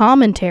particular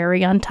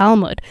commentary on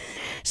Talmud.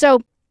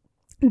 So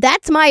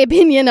that's my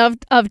opinion of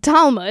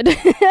Talmud.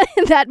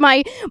 That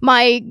my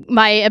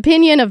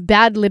opinion of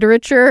bad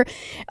literature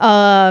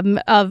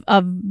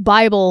of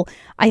Bible,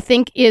 I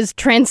think, is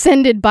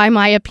transcended by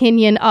my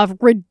opinion of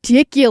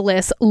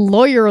ridiculous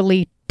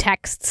lawyerly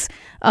texts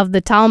of the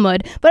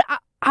Talmud. But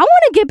I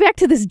want to get back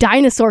to this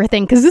dinosaur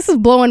thing because this is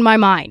blowing my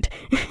mind.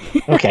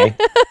 Okay.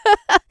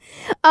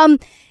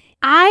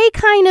 I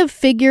kind of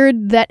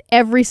figured that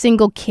every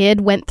single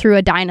kid went through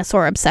a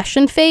dinosaur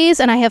obsession phase,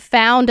 and I have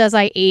found as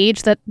I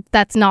age that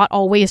that's not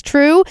always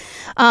true.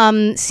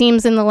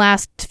 Seems in the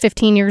last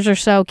 15 years or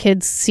so,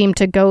 kids seem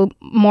to go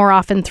more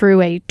often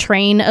through a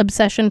train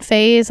obsession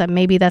phase.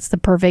 Maybe that's the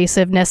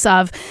pervasiveness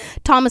of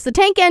Thomas the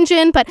Tank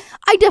Engine, but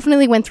I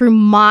definitely went through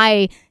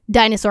my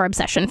dinosaur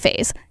obsession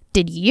phase.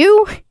 Did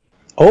you?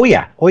 Oh,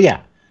 yeah.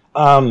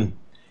 And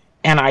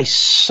I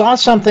saw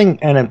something,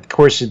 and of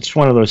course it's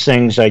one of those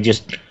things I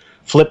just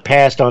flipped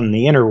past on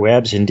the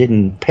interwebs and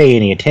didn't pay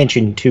any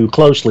attention too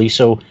closely,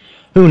 so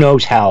who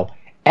knows how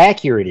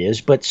accurate it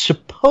is, but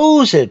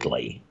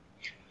supposedly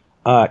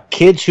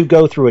kids who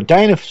go through a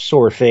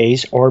dinosaur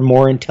phase are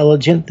more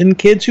intelligent than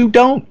kids who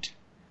don't.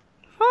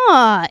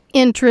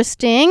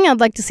 Interesting. I'd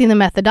like to see the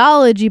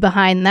methodology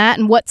behind that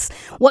and what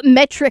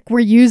metric we're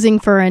using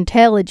for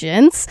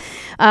intelligence.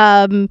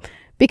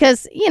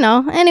 Because,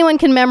 anyone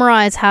can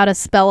memorize how to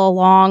spell a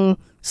long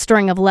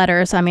string of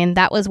letters. I mean,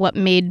 that was what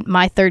made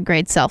my third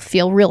grade self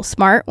feel real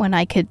smart when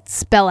I could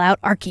spell out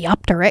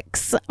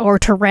Archaeopteryx or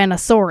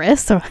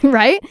Tyrannosaurus,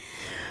 right?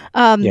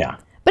 Yeah.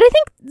 But I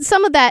think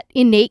some of that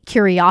innate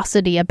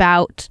curiosity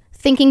about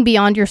thinking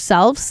beyond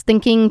yourselves,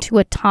 thinking to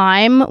a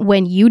time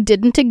when you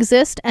didn't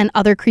exist and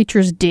other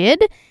creatures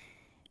did,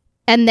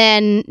 and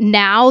then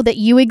now that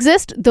you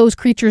exist, those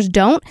creatures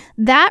don't,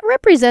 that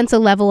represents a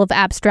level of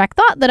abstract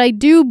thought that I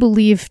do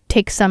believe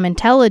takes some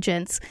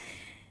intelligence.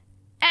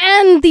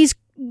 And these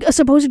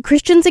supposed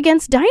Christians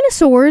against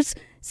dinosaurs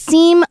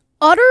seem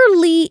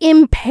utterly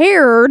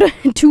impaired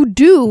to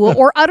do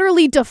or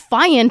utterly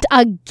defiant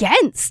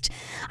against.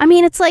 I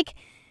mean, it's like,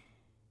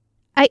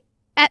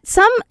 at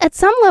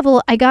some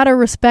level, I gotta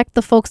respect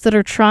the folks that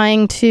are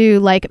trying to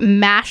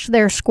mash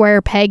their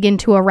square peg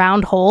into a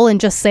round hole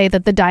and just say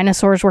that the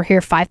dinosaurs were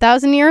here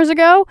 5,000 years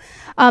ago,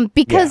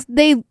 because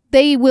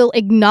they will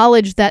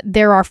acknowledge that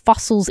there are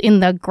fossils in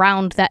the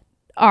ground that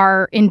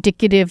are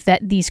indicative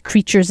that these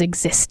creatures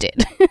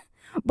existed.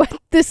 But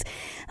this,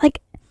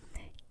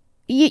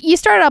 you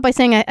started out by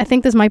saying, I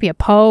think this might be a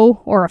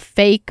Poe or a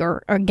fake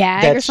or a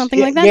gag or something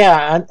like that.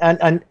 Yeah,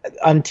 and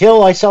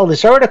until I saw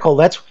this article,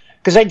 that's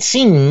because I'd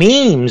seen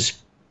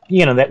memes,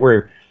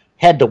 that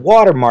had the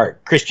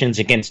watermark Christians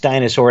against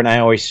dinosaur, and I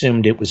always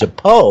assumed it was a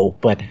Poe.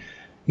 But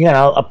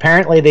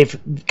apparently they've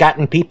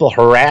gotten people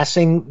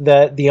harassing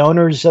the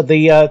owners of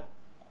the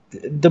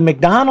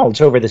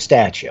McDonald's over the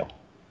statue.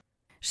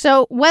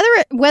 So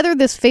whether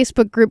this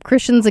Facebook group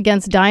Christians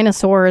Against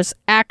Dinosaurs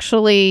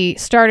actually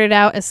started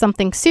out as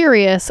something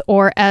serious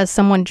or as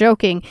someone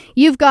joking,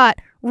 you've got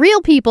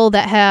real people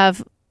that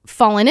have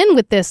fallen in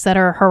with this that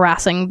are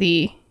harassing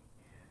the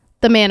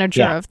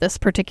manager of this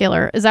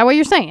particular. Is that what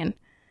you're saying?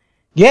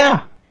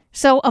 Yeah.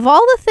 So of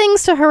all the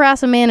things to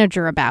harass a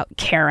manager about,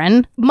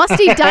 Karen, must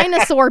a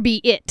dinosaur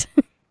be it?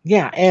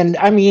 Yeah, and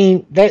I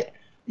mean that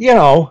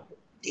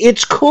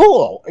it's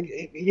cool.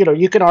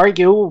 You can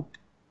argue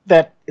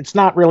that it's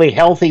not really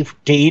healthy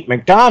to eat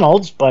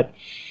McDonald's, but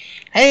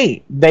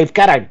hey, they've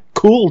got a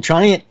cool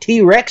giant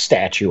T-Rex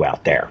statue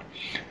out there.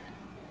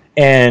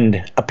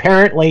 And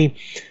apparently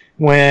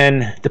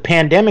when the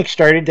pandemic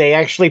started, they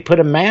actually put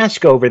a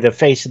mask over the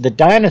face of the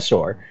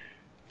dinosaur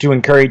to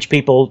encourage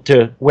people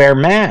to wear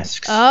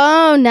masks.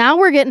 Oh, now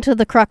we're getting to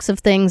the crux of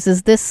things.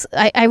 Is this?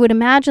 I would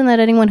imagine that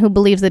anyone who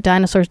believes that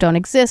dinosaurs don't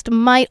exist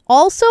might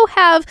also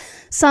have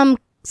some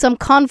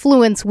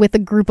confluence with a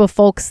group of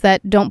folks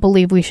that don't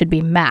believe we should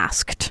be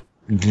masked.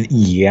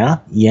 Yeah.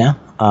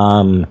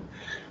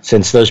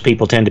 Since those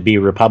people tend to be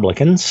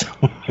Republicans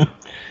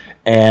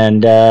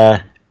and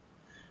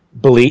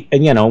believe,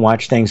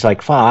 watch things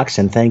like Fox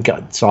and think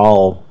it's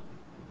all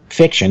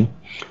fiction.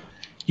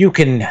 You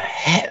can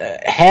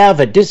have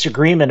a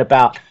disagreement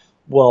about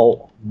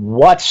well,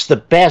 what's the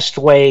best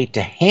way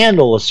to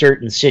handle a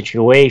certain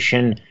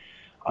situation?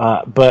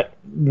 But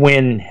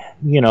when,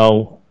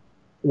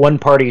 one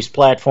party's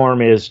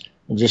platform is,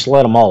 well, just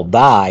let them all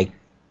die,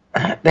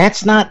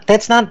 that's not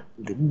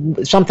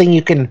something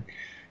you can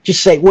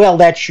just say, well,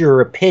 that's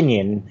your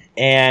opinion,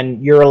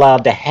 and you're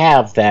allowed to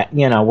have that.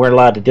 We're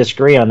allowed to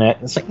disagree on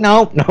that. It's like,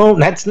 no,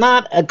 that's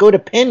not a good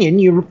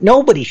opinion.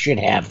 Nobody should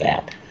have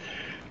that,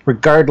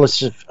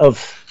 regardless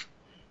of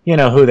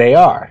who they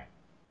are.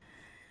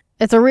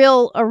 It's a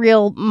real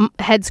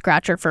head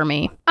scratcher for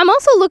me. I'm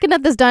also looking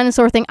at this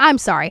dinosaur thing. I'm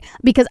sorry,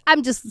 because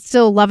I'm just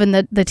still loving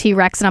the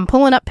T-Rex, and I'm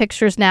pulling up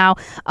pictures now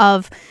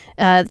of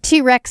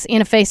T-Rex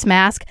in a face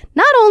mask.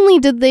 Not only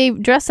did they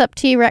dress up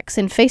T-Rex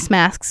in face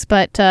masks,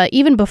 but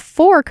even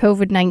before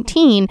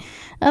COVID-19,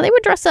 they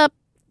would dress up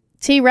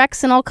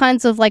T-Rex in all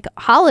kinds of like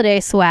holiday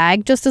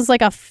swag, just as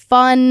like a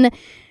fun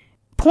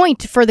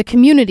point for the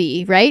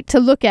community, right, to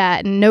look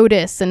at and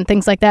notice and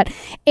things like that.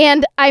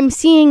 And I'm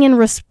seeing in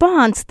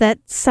response that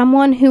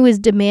someone who is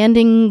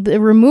demanding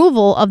the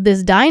removal of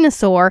this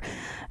dinosaur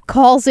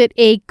calls it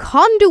a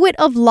conduit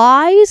of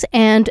lies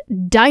and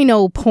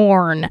dino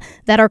porn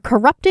that are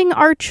corrupting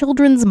our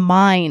children's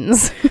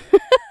minds.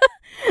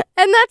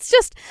 And that's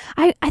just,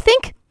 I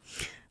think,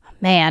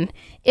 man,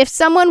 if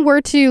someone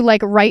were to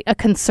like write a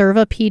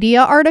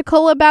Conservapedia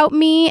article about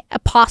me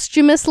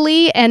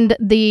posthumously and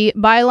the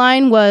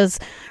byline was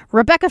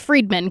Rebecca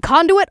Friedman,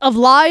 conduit of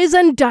lies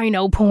and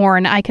dino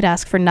porn, I could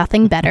ask for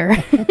nothing better.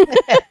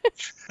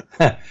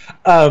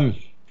 And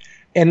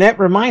that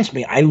reminds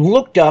me, I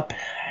looked up,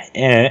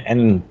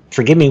 and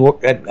forgive me,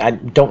 I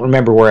don't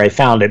remember where I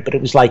found it, but it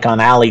was like on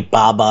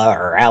Alibaba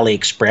or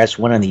AliExpress,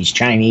 one of these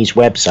Chinese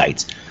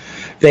websites.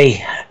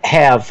 They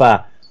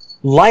have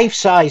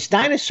life-size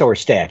dinosaur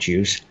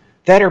statues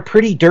that are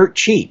pretty dirt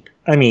cheap.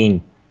 I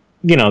mean,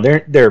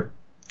 they're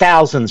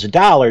thousands of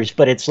dollars,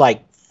 but it's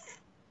like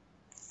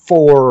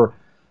for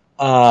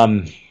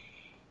maybe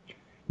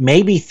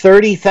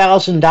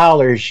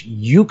 $30,000,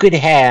 you could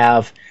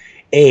have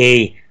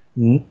a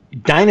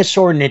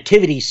dinosaur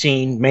nativity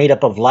scene made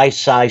up of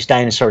life-size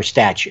dinosaur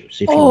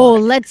statues. Oh,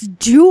 let's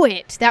do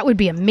it. That would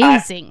be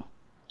amazing.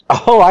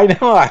 I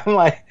know. I'm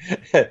like,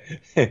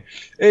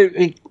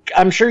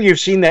 I'm sure you've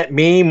seen that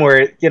meme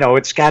where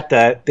it's got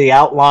the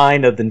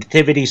outline of the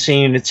nativity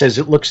scene. It says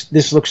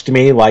this looks to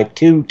me like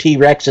two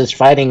T-Rexes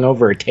fighting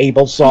over a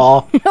table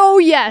saw. Oh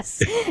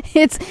yes,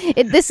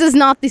 this is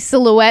not the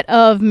silhouette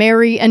of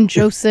Mary and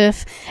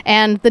Joseph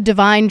and the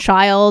divine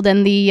child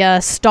and the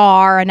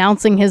star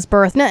announcing his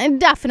birth. No,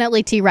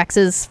 definitely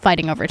T-Rexes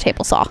fighting over a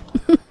table saw.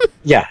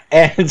 Yeah,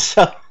 and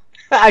so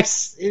I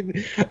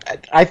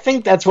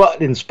think that's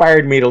what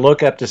inspired me to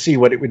look up to see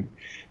what it would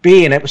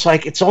be, and it was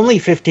like, it's only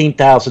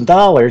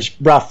 $15,000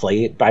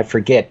 roughly. I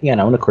forget, and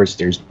of course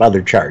there's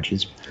other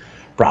charges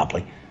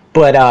probably,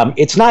 but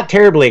it's not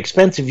terribly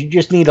expensive. You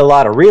just need a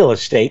lot of real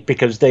estate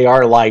because they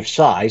are life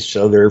size,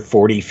 so they're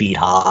 40 feet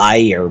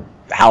high or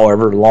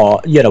however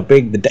long,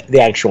 big the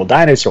actual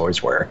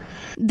dinosaurs were.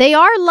 They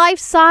are life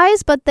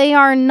size, but they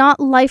are not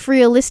life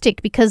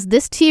realistic, because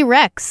this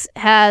T-Rex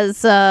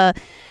has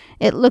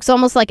it looks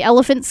almost like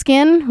elephant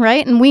skin,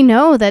 right? And we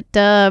know that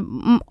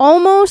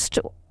almost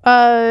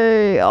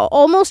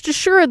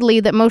assuredly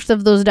that most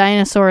of those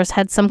dinosaurs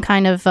had some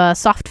kind of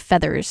soft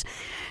feathers.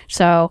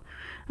 So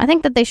I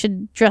think that they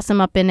should dress them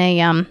up in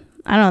a, I don't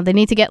know, they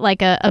need to get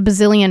like a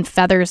bazillion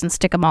feathers and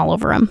stick them all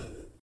over them.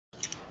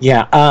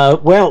 Yeah,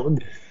 well,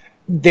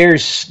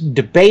 there's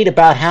debate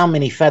about how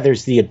many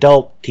feathers the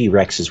adult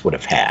T-Rexes would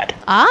have had.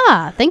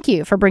 Ah, thank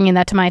you for bringing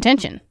that to my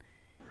attention.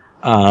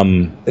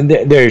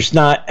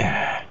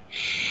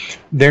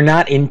 They're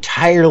not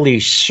entirely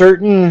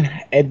certain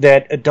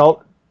that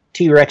adult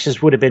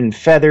T-Rexes would have been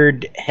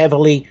feathered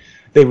heavily.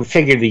 They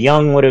figured the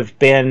young would have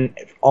been,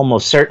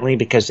 almost certainly,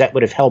 because that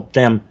would have helped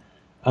them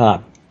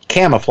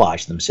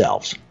camouflage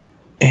themselves.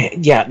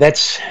 Yeah,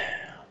 that's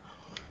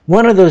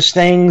one of those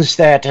things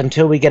that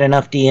until we get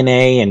enough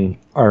DNA and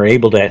are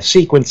able to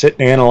sequence it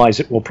and analyze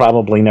it, we'll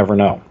probably never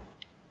know.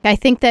 I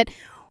think that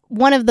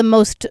one of the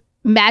most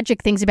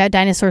magic things about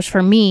dinosaurs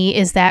for me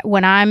is that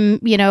when I'm,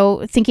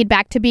 thinking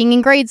back to being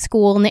in grade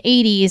school in the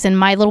 80s and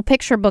my little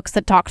picture books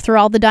that talk through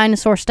all the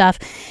dinosaur stuff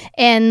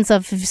ends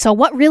of, so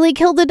what really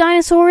killed the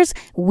dinosaurs?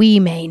 We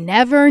may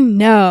never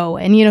know.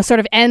 And, sort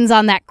of ends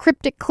on that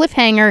cryptic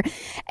cliffhanger.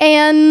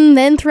 And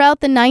then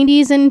throughout the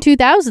 90s and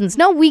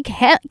 2000s, we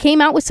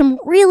came out with some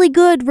really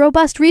good,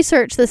 robust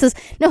research that says,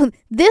 no,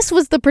 this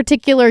was the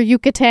particular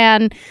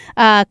Yucatan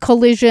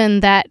collision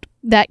that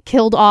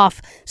killed off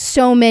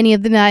so many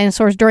of the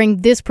dinosaurs during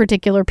this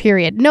particular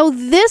period. No,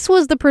 this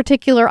was the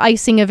particular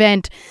icing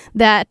event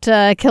that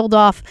killed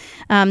off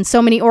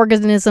so many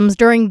organisms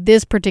during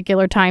this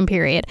particular time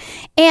period.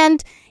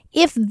 And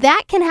if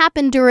that can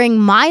happen during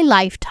my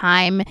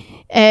lifetime,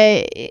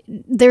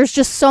 there's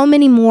just so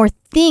many more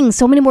things,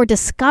 so many more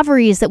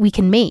discoveries that we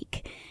can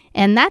make.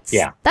 And that's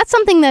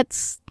something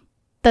that's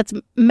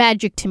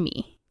magic to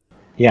me.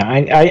 Yeah,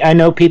 I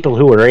know people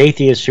who are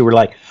atheists who were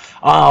like,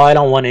 oh, I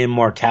don't want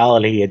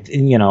immortality.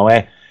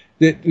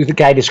 the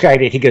guy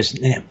described it. He goes,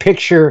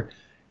 picture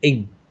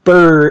a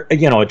bird,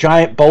 a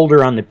giant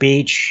boulder on the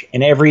beach,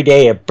 and every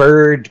day a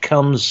bird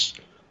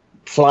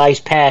flies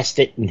past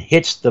it and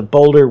hits the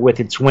boulder with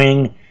its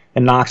wing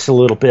and knocks a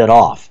little bit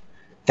off.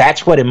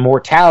 That's what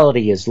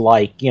immortality is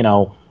like,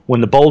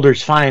 when the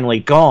boulder's finally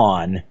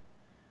gone.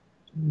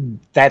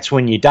 That's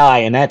when you die,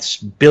 and that's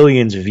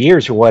billions of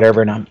years or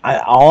whatever. And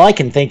all I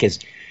can think is,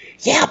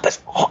 yeah, but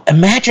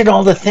imagine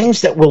all the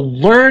things that we'll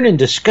learn and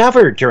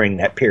discover during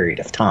that period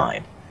of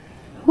time.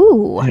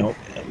 Ooh.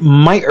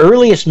 My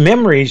earliest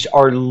memories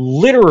are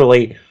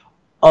literally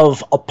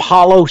of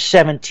Apollo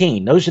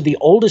 17. Those are the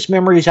oldest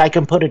memories I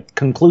can put a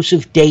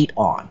conclusive date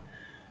on,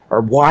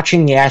 or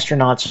watching the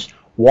astronauts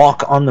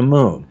walk on the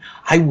moon.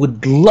 I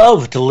would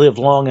love to live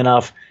long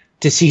enough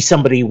to see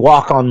somebody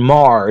walk on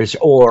Mars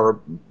or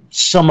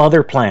some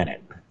other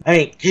planet.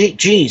 I mean,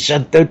 geez,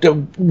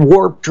 the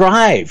warp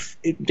drive,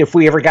 if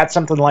we ever got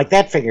something like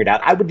that figured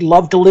out, I would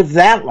love to live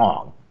that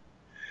long,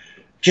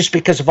 just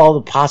because of all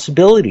the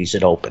possibilities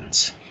it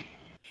opens.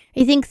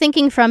 I think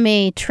thinking from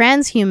a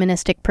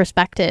transhumanistic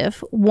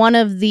perspective, one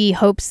of the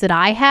hopes that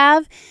I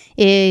have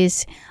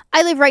is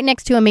I live right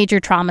next to a major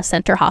trauma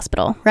center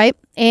hospital, right?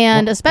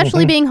 And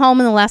especially being home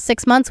in the last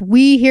 6 months,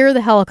 we hear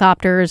the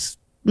helicopters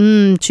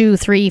 2,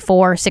 3,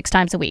 4, 6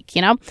 times a week,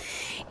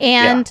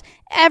 And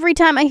every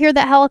time I hear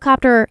that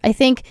helicopter, I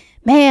think,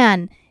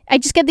 man, I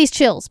just get these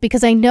chills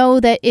because I know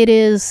that it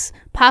is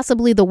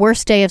possibly the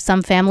worst day of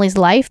some family's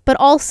life, but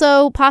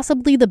also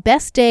possibly the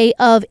best day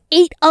of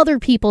 8 other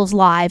people's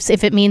lives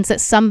if it means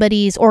that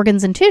somebody's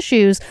organs and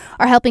tissues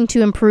are helping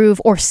to improve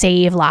or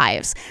save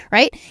lives,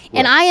 right?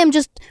 And I am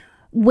just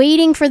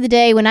waiting for the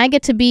day when I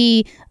get to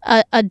be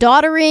a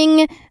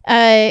doddering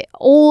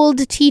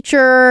old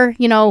teacher,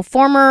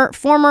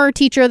 former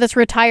teacher that's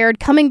retired,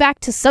 coming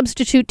back to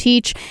substitute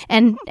teach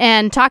and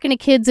talking to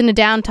kids in a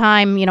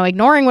downtime,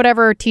 ignoring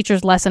whatever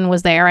teacher's lesson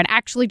was there and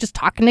actually just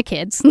talking to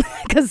kids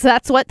because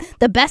that's what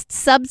the best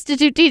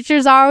substitute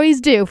teachers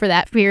always do for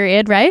that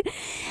period, right?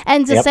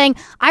 And just saying,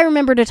 I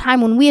remembered a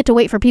time when we had to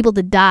wait for people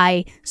to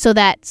die so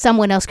that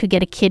someone else could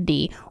get a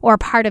kidney or a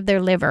part of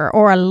their liver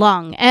or a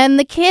lung, and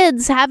the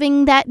kids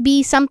having that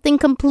be something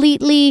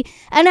completely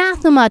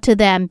anathema to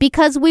them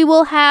because we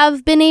will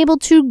have been able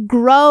to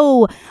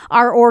grow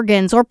our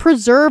organs or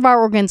preserve our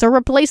organs or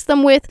replace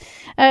them with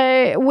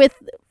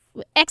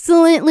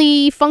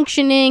excellently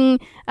functioning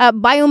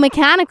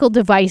biomechanical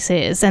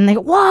devices. And they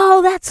go,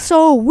 whoa, that's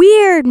so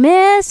weird,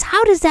 miss.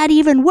 How does that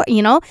even work?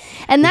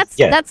 And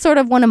that's sort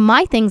of one of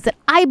my things that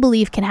I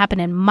believe can happen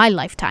in my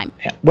lifetime.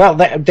 Well,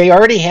 they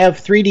already have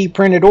 3D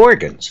printed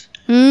organs.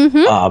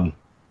 Mm-hmm.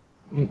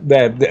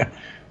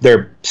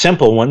 They're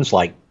simple ones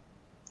like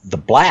the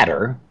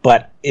bladder,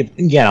 but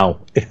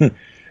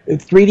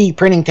 3D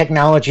printing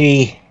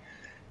technology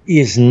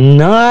is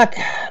not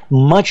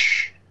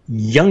much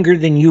younger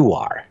than you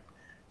are,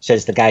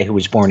 says the guy who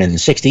was born in the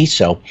 60s.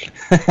 So,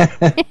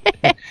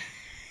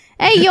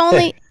 hey, you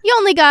only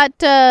got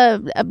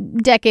a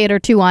decade or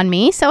 2 on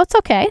me, so it's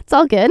okay. It's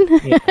all good.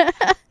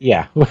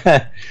 Yeah.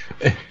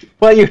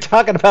 Well, you're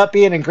talking about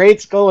being in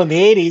grade school in the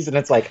 80s, and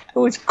it's like,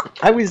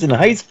 I was in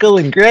high school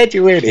and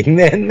graduating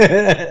then.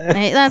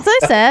 Hey, that's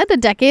what I said, a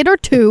decade or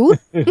 2.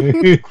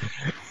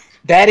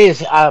 That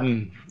is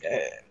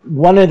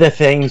one of the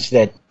things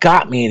that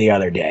got me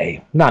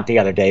not the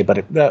other day, but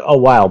a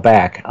while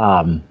back.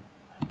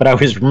 But I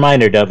was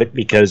reminded of it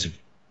because of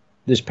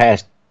this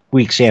past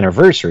week's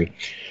anniversary.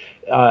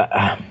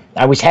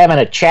 I was having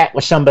a chat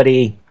with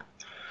somebody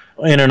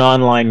in an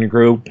online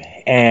group,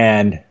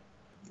 and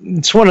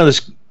it's one of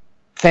those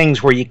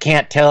things where you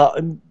can't tell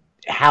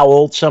how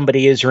old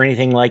somebody is or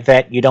anything like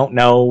that. You don't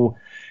know.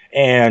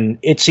 And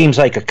it seems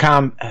like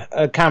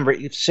a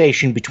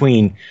conversation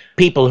between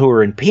people who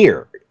are in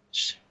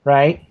peers,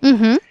 right?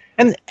 Mm-hmm.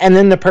 And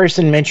then the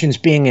person mentions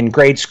being in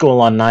grade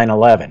school on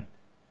 9/11.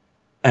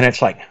 And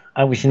it's like,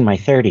 I was in my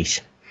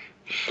 30s.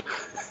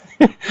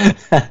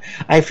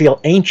 I feel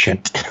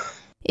ancient.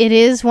 It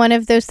is one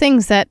of those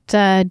things that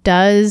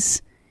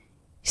does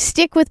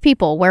stick with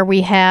people, where we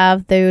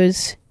have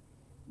those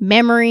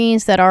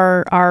memories that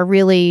are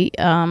really,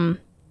 I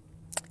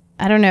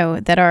don't know,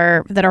 that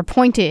are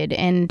pointed.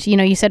 And,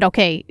 you said,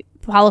 okay,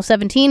 Apollo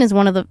 17 is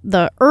one of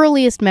the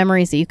earliest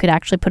memories that you could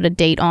actually put a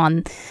date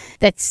on.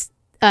 That's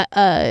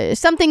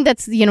something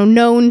that's,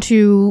 known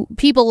to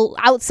people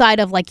outside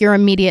of like your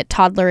immediate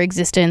toddler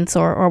existence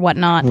or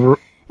whatnot.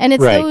 And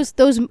it's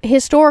those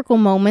historical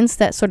moments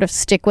that sort of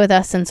stick with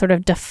us and sort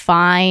of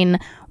define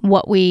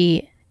what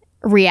we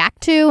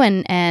react to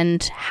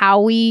and how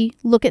we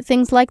look at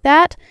things like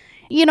that.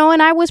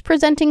 And I was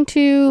presenting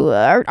to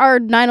our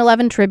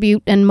 9/11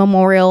 tribute and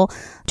memorial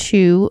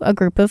to a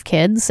group of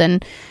kids.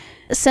 And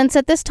since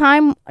at this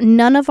time,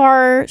 none of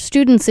our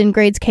students in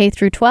grades K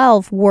through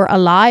 12 were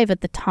alive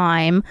at the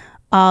time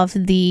of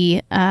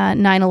the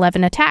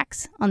 9/11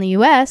 attacks on the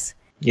U.S.,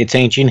 it's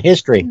ancient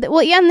history.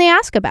 Well, yeah, and they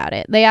ask about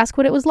it. They ask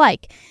what it was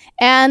like.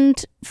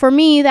 And for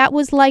me, that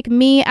was like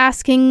me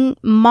asking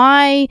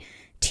my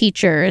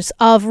teachers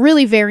of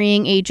really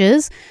varying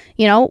ages.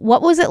 You know,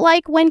 what was it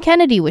like when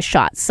Kennedy was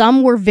shot?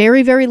 Some were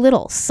very, very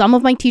little. Some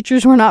of my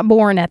teachers were not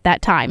born at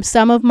that time.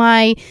 Some of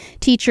my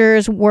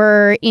teachers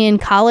were in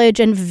college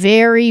and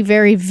very,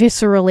 very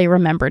viscerally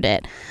remembered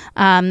it.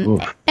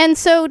 And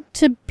so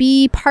to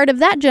be part of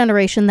that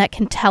generation that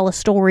can tell a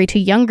story to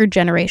younger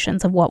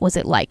generations of what was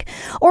it like,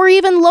 or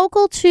even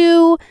local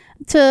to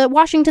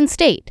Washington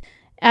State.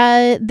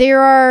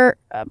 There are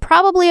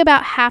probably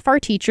about half our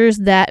teachers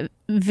that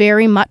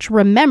very much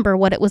remember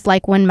what it was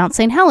like when Mount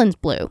St. Helens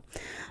blew.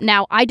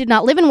 Now, I did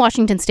not live in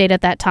Washington State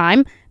at that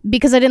time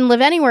because I didn't live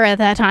anywhere at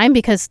that time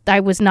because I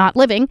was not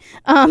living.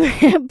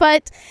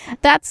 But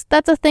that's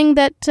a thing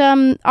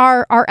that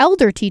our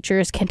elder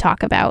teachers can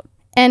talk about.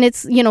 And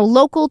it's, you know,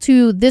 local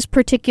to this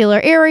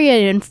particular area.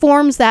 It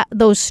informs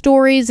those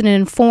stories, and it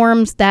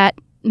informs that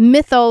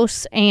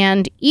mythos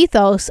and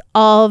ethos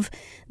of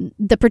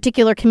the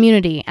particular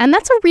community. And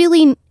that's a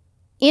really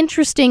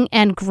interesting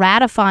and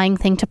gratifying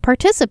thing to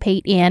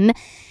participate in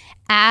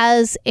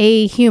as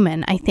a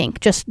human, I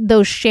think. Just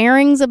those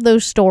sharings of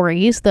those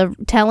stories, the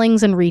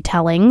tellings and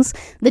retellings,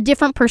 the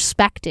different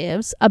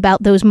perspectives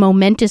about those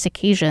momentous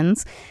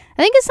occasions,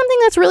 I think is something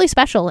that's really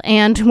special.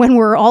 And when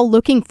we're all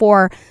looking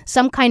for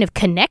some kind of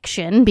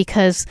connection,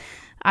 because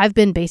I've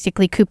been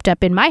basically cooped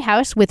up in my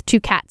house with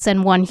 2 cats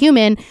and 1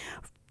 human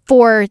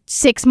for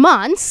 6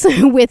 months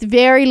with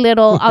very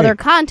little other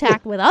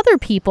contact with other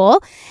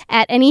people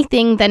at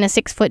anything than a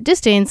 6-foot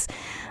distance,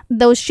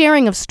 those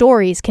sharing of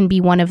stories can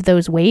be one of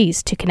those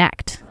ways to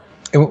connect.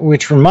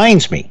 Which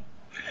reminds me,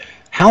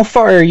 how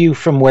far are you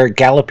from where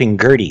Galloping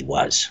Gertie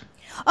was?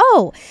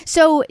 Oh,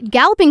 so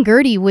Galloping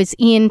Gertie was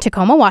in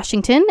Tacoma,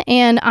 Washington,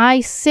 and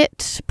I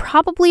sit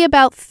probably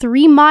about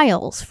 3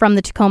 miles from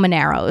the Tacoma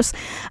Narrows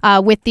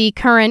with the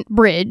current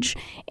bridge.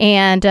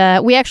 And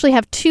we actually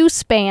have 2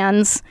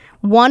 spans,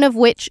 one of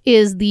which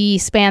is the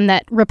span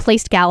that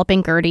replaced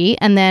Galloping Gertie,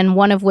 and then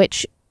one of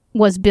which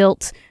was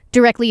built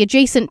directly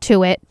adjacent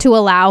to it to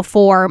allow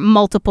for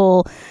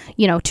multiple,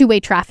 two-way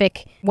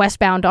traffic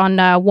westbound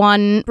on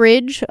one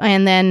bridge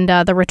and then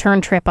the return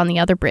trip on the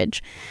other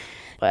bridge.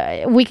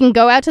 We can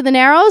go out to the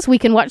Narrows. We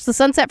can watch the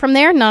sunset from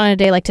there. Not on a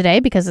day like today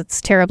because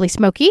it's terribly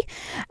smoky.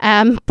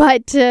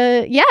 But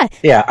yeah.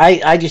 Yeah,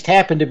 I just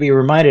happened to be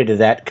reminded of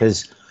that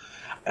because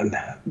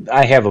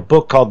I have a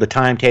book called The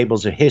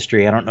Timetables of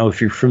History. I don't know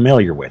if you're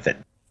familiar with it.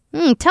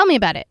 Tell me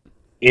about it.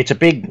 It's a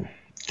big,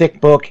 thick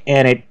book,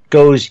 and it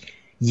goes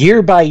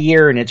year by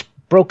year, and it's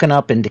broken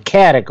up into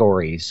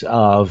categories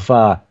of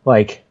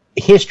like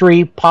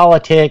history,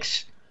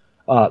 politics,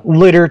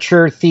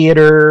 literature,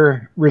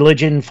 theater,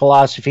 religion,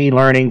 philosophy,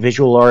 learning,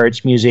 visual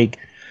arts, music,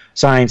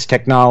 science,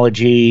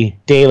 technology,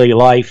 daily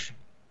life.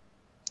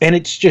 And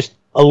it's just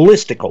a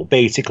listicle,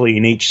 basically,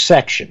 in each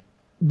section.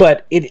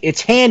 But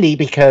it's handy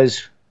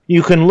because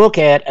you can look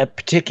at a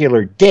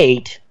particular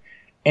date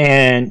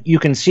and you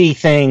can see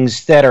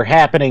things that are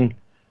happening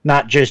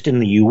not just in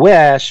the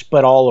U.S.,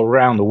 but all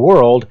around the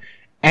world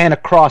and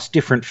across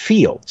different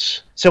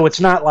fields. So it's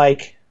not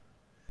like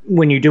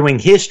when you're doing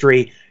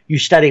history, you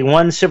study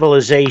one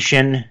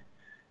civilization,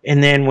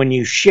 and then when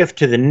you shift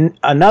to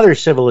another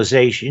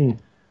civilization,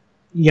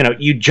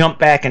 you jump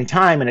back in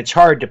time, and it's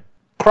hard to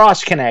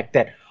cross-connect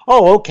that,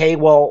 oh, okay,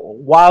 well,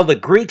 while the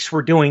Greeks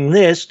were doing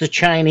this, the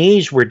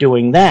Chinese were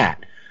doing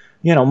that.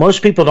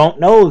 Most people don't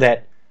know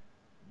that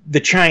the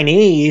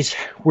Chinese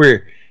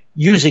were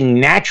using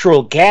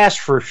natural gas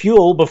for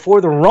fuel before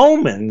the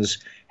Romans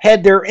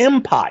had their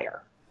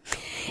empire.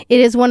 It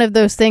is one of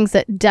those things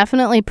that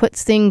definitely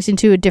puts things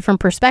into a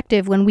different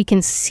perspective when we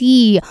can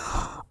see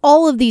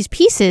all of these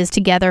pieces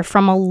together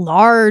from a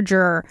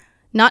larger,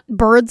 not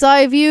bird's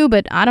eye view,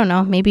 but I don't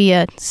know, maybe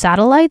a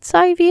satellite's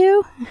eye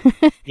view.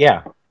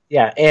 Yeah.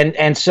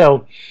 And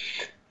so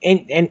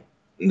in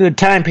the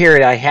time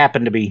period I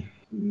happen to be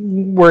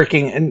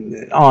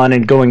working on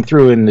and going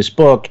through in this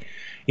book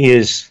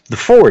is the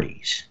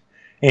 40s.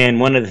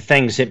 And one of the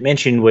things it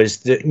mentioned was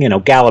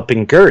the,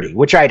 Galloping Gertie,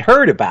 which I'd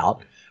heard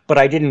about, but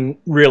I didn't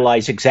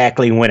realize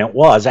exactly when it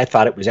was. I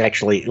thought it was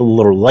actually a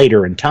little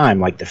later in time,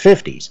 like the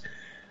 50s.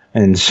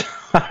 And so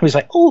I was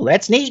like, oh,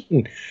 that's neat.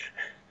 And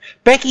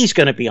Becky's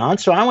going to be on,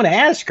 so I want to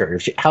ask her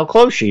how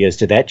close she is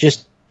to that,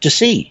 just to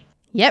see.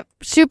 Yep,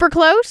 super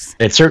close.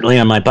 It's certainly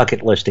on my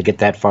bucket list to get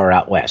that far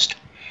out west.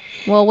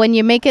 Well, when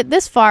you make it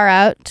this far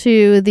out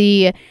to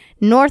the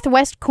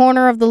northwest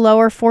corner of the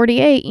lower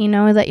 48, you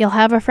know that you'll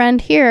have a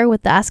friend here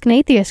with the Ask an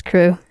Atheist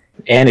crew.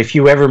 And if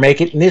you ever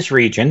make it in this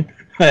region,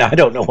 I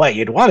don't know why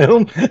you'd want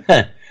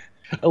to,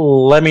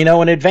 let me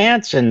know in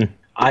advance, and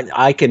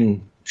I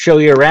can show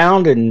you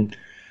around and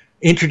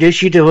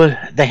introduce you to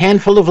the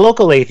handful of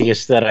local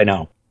atheists that I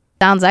know.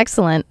 Sounds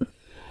excellent.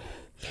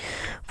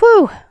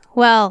 Whew.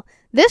 Well,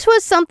 this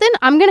was something.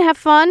 I'm going to have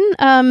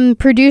fun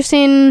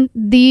producing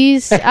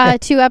these 2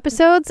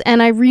 episodes,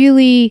 and I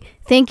really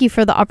thank you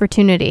for the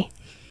opportunity.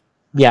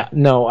 Yeah,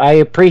 no, I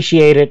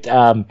appreciate it.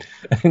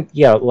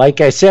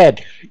 Like I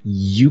said,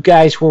 you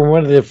guys were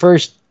one of the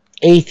first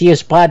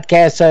atheist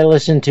podcasts I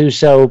listened to,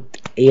 so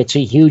it's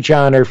a huge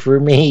honor for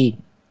me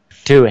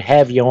to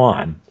have you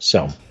on.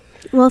 So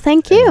Well,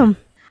 thank you.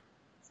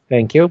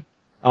 Thank you.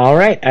 All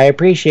right. I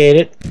appreciate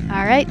it.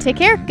 All right. Take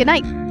care. Good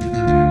night.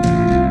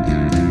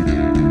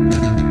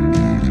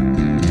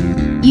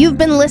 You've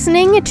been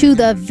listening to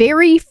the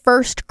very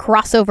first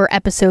crossover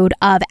episode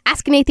of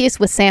Ask an Atheist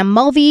with Sam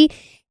Mulvey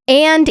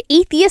and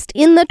Atheist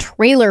in the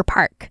Trailer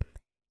Park.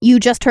 You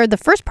just heard the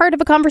first part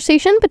of a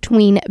conversation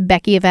between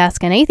Becky of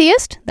Ask an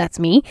Atheist, that's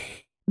me,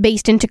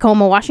 based in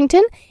Tacoma,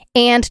 Washington,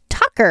 and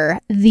Tucker,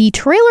 the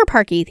Trailer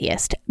Park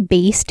Atheist,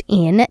 based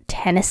in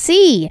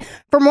Tennessee.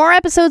 For more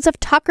episodes of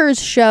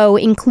Tucker's show,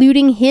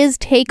 including his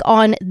take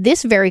on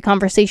this very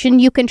conversation,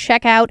 you can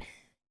check out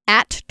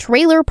at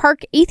Trailer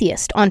Park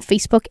Atheist on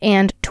Facebook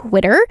and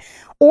Twitter,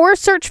 or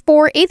search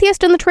for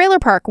Atheist in the Trailer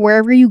Park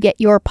wherever you get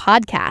your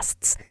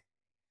podcasts.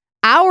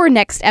 Our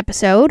next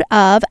episode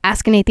of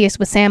Ask an Atheist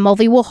with Sam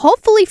Mulvey will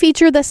hopefully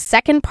feature the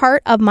second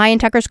part of my and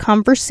Tucker's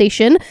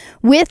conversation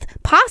with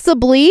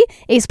possibly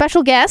a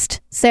special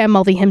guest, Sam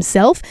Mulvey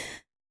himself.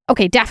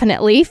 Okay,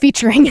 definitely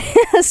featuring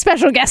a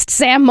special guest,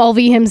 Sam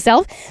Mulvey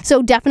himself.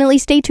 So definitely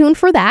stay tuned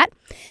for that.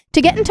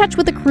 To get in touch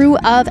with the crew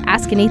of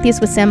Ask an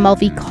Atheist with Sam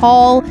Mulvey,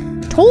 call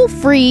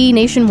toll-free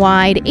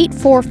nationwide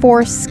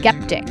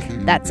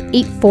 844-SKEPTIC. That's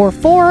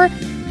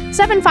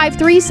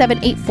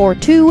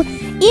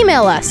 844-753-7842.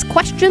 Email us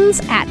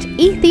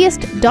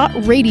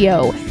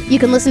questions@atheist.radio. You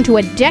can listen to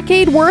a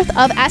decade worth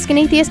of Ask an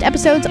Atheist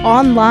episodes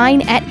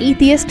online at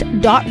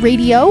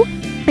atheist.radio.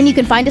 And you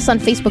can find us on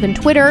Facebook and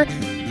Twitter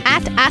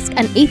at Ask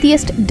an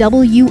Atheist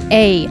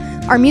WA.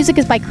 Our music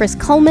is by Chris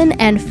Coleman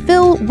and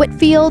Phil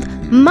Whitfield.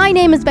 My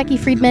name is Becky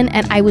Friedman,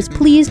 and I was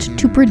pleased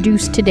to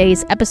produce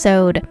today's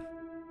episode.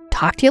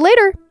 Talk to you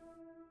later.